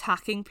an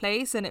attacking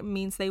place, and it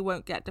means they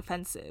won't get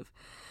defensive.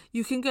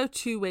 You can go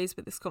 2 ways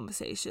with this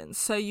conversation.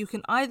 So you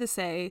can either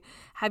say,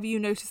 have you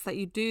noticed that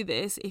you do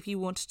this, if you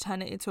want to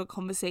turn it into a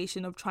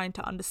conversation of trying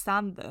to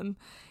understand them,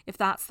 if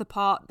that's the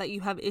part that you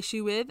have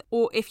issue with,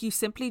 or if you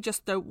simply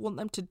just don't want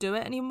them to do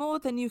it anymore,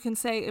 then you can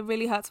say, it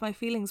really hurts my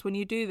feelings when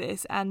you do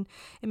this and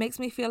it makes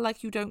me feel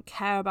like you don't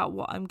care about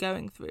what I'm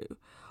going through.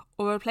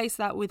 Or replace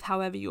that with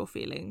however you're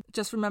feeling.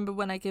 Just remember,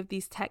 when I give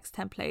these text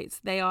templates,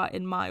 they are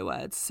in my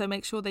words, so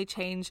make sure they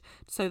change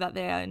so that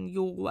they are in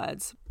your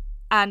words.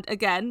 And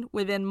again,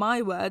 within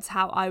my words,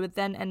 how I would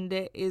then end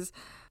it is,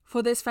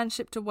 for this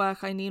friendship to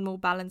work, I need more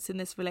balance in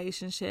this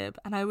relationship,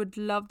 and I would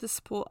love the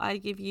support I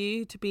give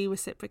you to be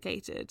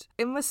reciprocated.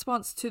 In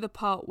response to the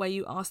part where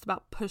you asked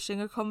about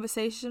pushing a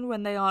conversation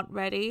when they aren't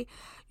ready,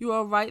 you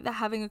are right that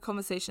having a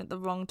conversation at the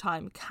wrong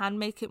time can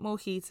make it more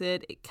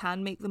heated, it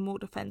can make them more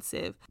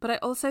defensive, but I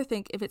also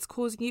think if it's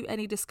causing you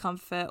any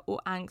discomfort or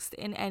angst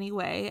in any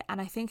way,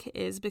 and I think it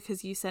is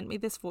because you sent me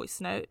this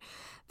voice note,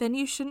 then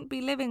you shouldn't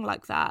be living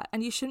like that,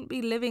 and you shouldn't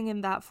be living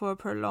in that for a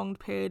prolonged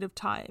period of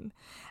time.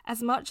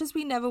 As much as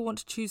we never want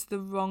to choose the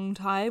wrong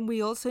time,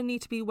 we also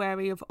need to be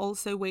wary of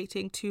also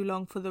waiting too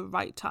long for the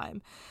right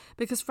time,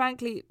 because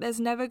frankly, there's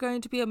never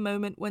going to be a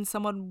moment when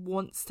someone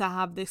wants to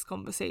have this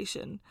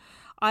conversation.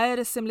 I had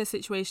a similar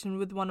situation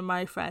with one of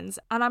my friends,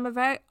 and I'm a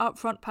very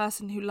upfront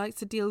person who likes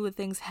to deal with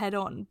things head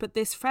on, but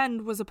this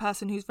friend was a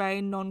person who's very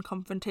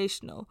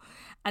non-confrontational,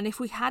 and if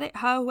we had it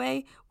her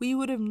way, we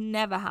would have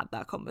never had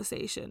that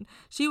conversation.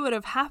 She would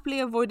have happily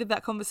avoided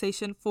that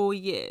conversation for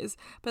years,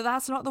 but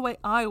that's not the way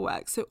I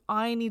work, so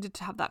I needed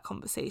to have that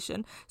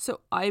conversation,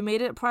 so I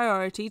made it a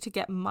priority to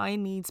get my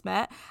needs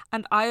met,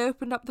 and I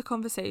opened up the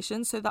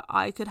conversation so that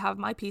I could have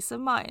my peace of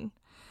mind.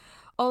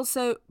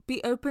 Also,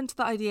 be open to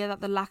the idea that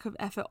the lack of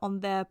effort on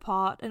their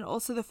part and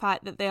also the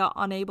fact that they are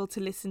unable to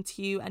listen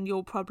to you and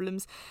your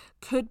problems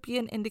could be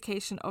an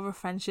indication of a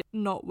friendship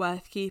not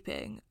worth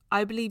keeping.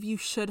 I believe you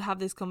should have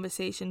this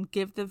conversation,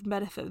 give the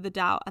benefit of the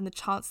doubt and the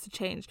chance to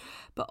change,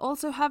 but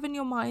also have in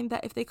your mind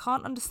that if they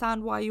can't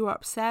understand why you are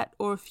upset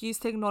or refuse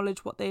to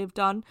acknowledge what they have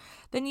done,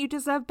 then you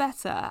deserve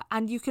better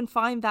and you can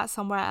find that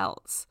somewhere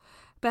else.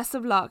 Best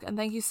of luck, and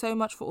thank you so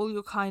much for all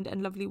your kind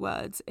and lovely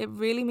words. It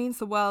really means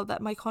the world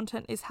that my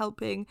content is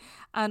helping,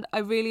 and I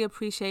really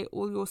appreciate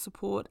all your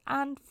support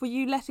and for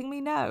you letting me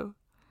know.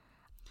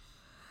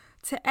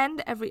 To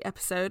end every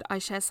episode, I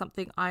share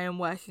something I am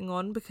working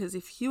on, because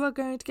if you are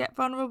going to get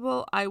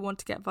vulnerable, I want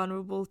to get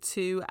vulnerable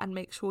too and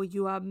make sure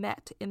you are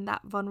met in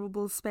that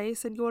vulnerable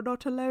space and you're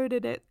not alone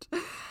in it.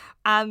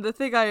 And the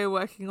thing I am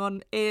working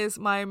on is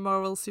my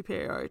moral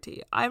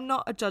superiority. I'm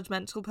not a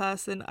judgmental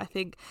person. I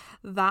think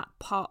that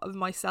part of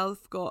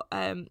myself got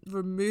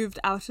removed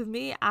out of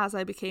me as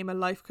I became a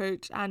life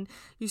coach, and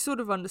you sort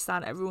of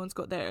understand everyone's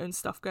got their own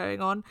stuff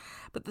going on.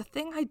 But the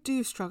thing I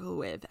do struggle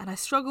with, and I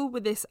struggle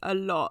with this a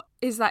lot,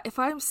 is that if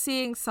I'm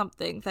seeing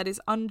something that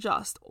is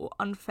unjust or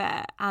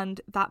unfair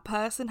and that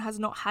person has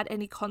not had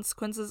any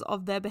consequences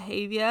of their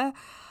behaviour,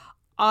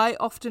 I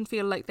often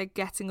feel like they're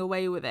getting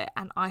away with it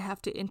and I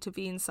have to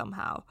intervene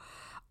somehow.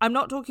 I'm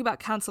not talking about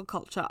cancel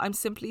culture. I'm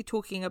simply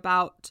talking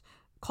about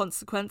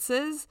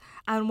consequences.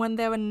 And when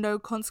there are no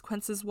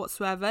consequences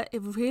whatsoever,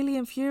 it really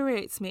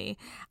infuriates me.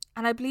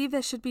 And I believe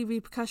there should be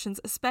repercussions,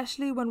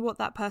 especially when what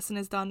that person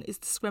has done is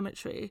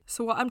discriminatory.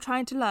 So what I'm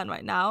trying to learn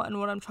right now and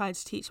what I'm trying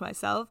to teach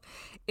myself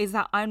is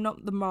that I'm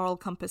not the moral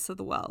compass of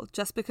the world.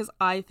 Just because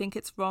I think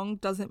it's wrong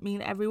doesn't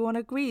mean everyone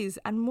agrees.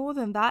 And more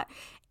than that,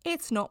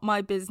 it's not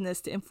my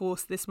business to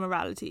enforce this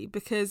morality,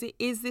 because it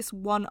is this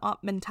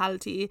one-up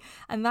mentality,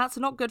 and that's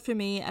not good for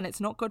me and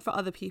it's not good for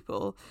other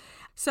people.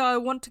 So I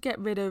want to get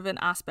rid of an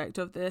aspect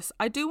of this.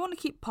 I do want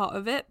to keep part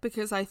of it,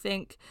 because I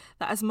think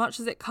that as much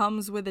as it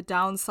comes with a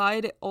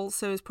downside, it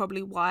also is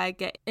probably why I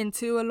get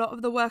into a lot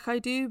of the work I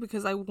do,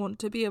 because I want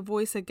to be a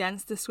voice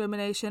against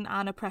discrimination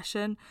and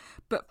oppression.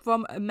 But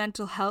from a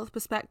mental health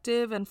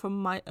perspective and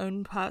from my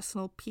own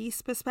personal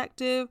peace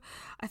perspective,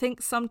 I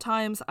think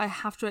sometimes I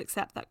have to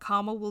accept that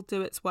karma will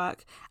do its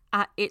work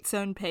at its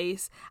own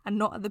pace and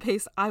not at the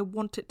pace I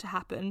want it to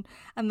happen,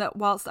 and that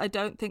whilst I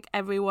don't think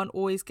everyone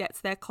always gets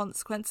their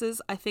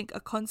consequences, I think a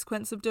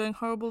consequence of doing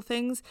horrible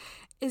things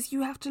is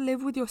you have to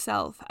live with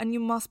yourself, and you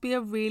must be a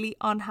really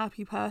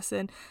unhappy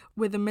person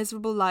with a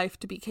miserable life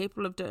to be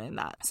capable of doing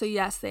that. So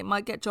yes, they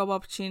might get job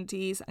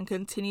opportunities and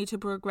continue to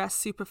progress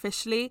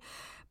superficially,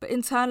 but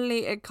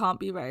internally it can't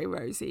be very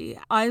rosy.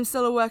 I'm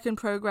still a work in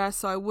progress,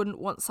 so I wouldn't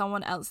want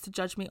someone else to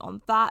judge me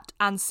on that,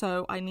 and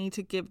so I need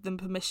to give them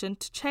permission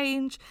to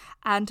change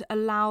and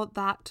allow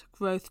that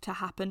growth to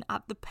happen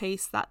at the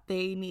pace that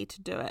they need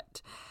to do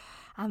it.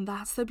 And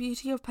that's the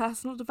beauty of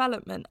personal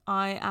development.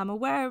 I am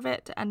aware of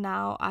it and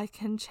now I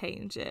can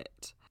change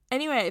it.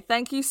 Anyway,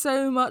 thank you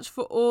so much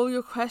for all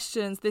your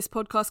questions. This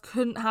podcast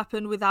couldn't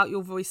happen without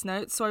your voice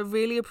notes, so I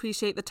really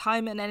appreciate the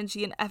time and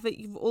energy and effort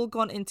you've all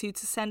gone into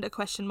to send a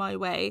question my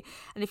way.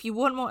 And if you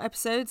want more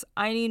episodes,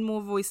 I need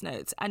more voice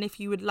notes. And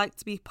if you would like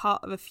to be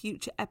part of a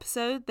future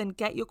episode, then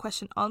get your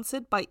question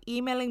answered by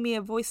emailing me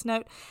a voice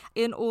note,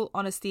 in all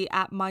honesty,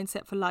 at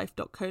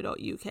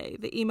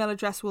mindsetforlife.co.uk. The email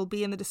address will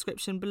be in the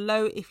description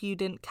below if you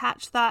didn't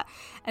catch that.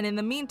 And in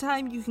the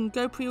meantime, you can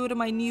go pre-order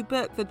my new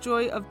book, The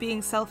Joy of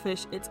Being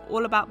Selfish. It's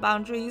all about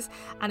boundaries,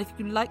 and if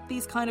you like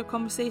these kind of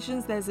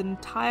conversations, there's an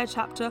entire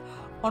chapter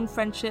on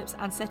friendships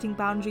and setting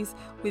boundaries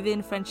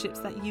within friendships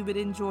that you would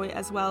enjoy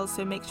as well.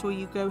 So make sure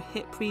you go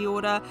hit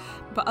pre-order.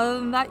 But other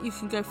than that, you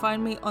can go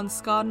find me on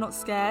Scarred Not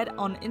Scared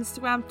on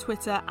Instagram,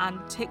 Twitter and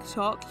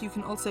TikTok. You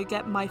can also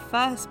get my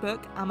first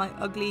book, Am I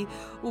Ugly?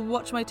 Or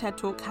watch my TED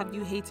Talk, Have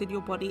You Hated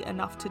Your Body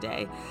Enough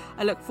Today?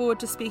 I look forward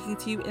to speaking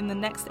to you in the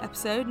next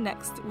episode.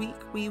 Next week,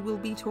 we will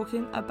be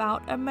talking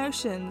about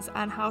emotions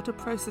and how to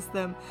process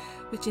them,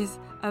 which is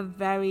a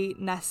very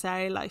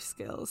necessary life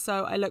skill.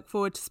 So I look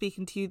forward to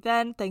speaking to you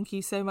then. Thank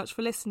you so much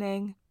for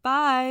listening.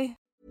 Bye.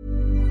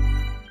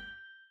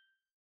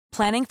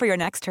 Planning for your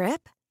next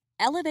trip?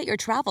 Elevate your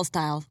travel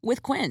style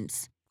with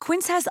Quince.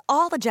 Quince has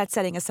all the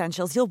jet-setting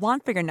essentials you'll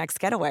want for your next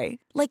getaway,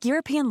 like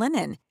European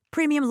linen,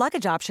 premium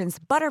luggage options,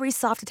 buttery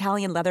soft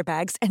Italian leather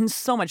bags, and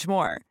so much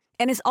more.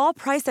 And is all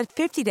priced at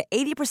 50 to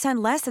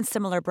 80% less than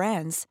similar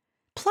brands.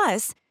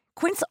 Plus,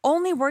 Quince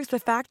only works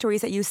with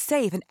factories that use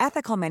safe and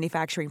ethical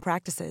manufacturing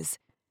practices.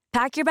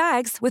 Pack your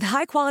bags with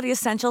high-quality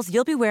essentials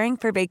you'll be wearing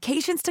for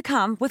vacations to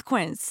come with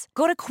Quince.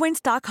 Go to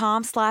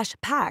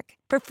quince.com/pack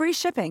for free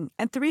shipping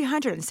and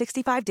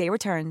 365-day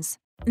returns.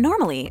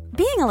 Normally,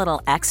 being a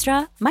little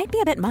extra might be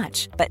a bit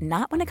much, but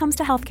not when it comes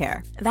to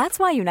healthcare. That's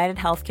why United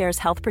Healthcare's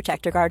Health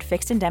Protector Guard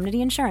fixed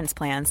indemnity insurance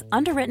plans,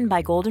 underwritten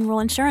by Golden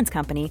Rule Insurance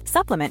Company,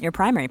 supplement your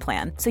primary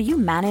plan so you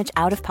manage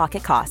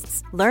out-of-pocket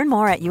costs. Learn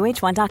more at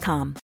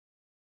uh1.com.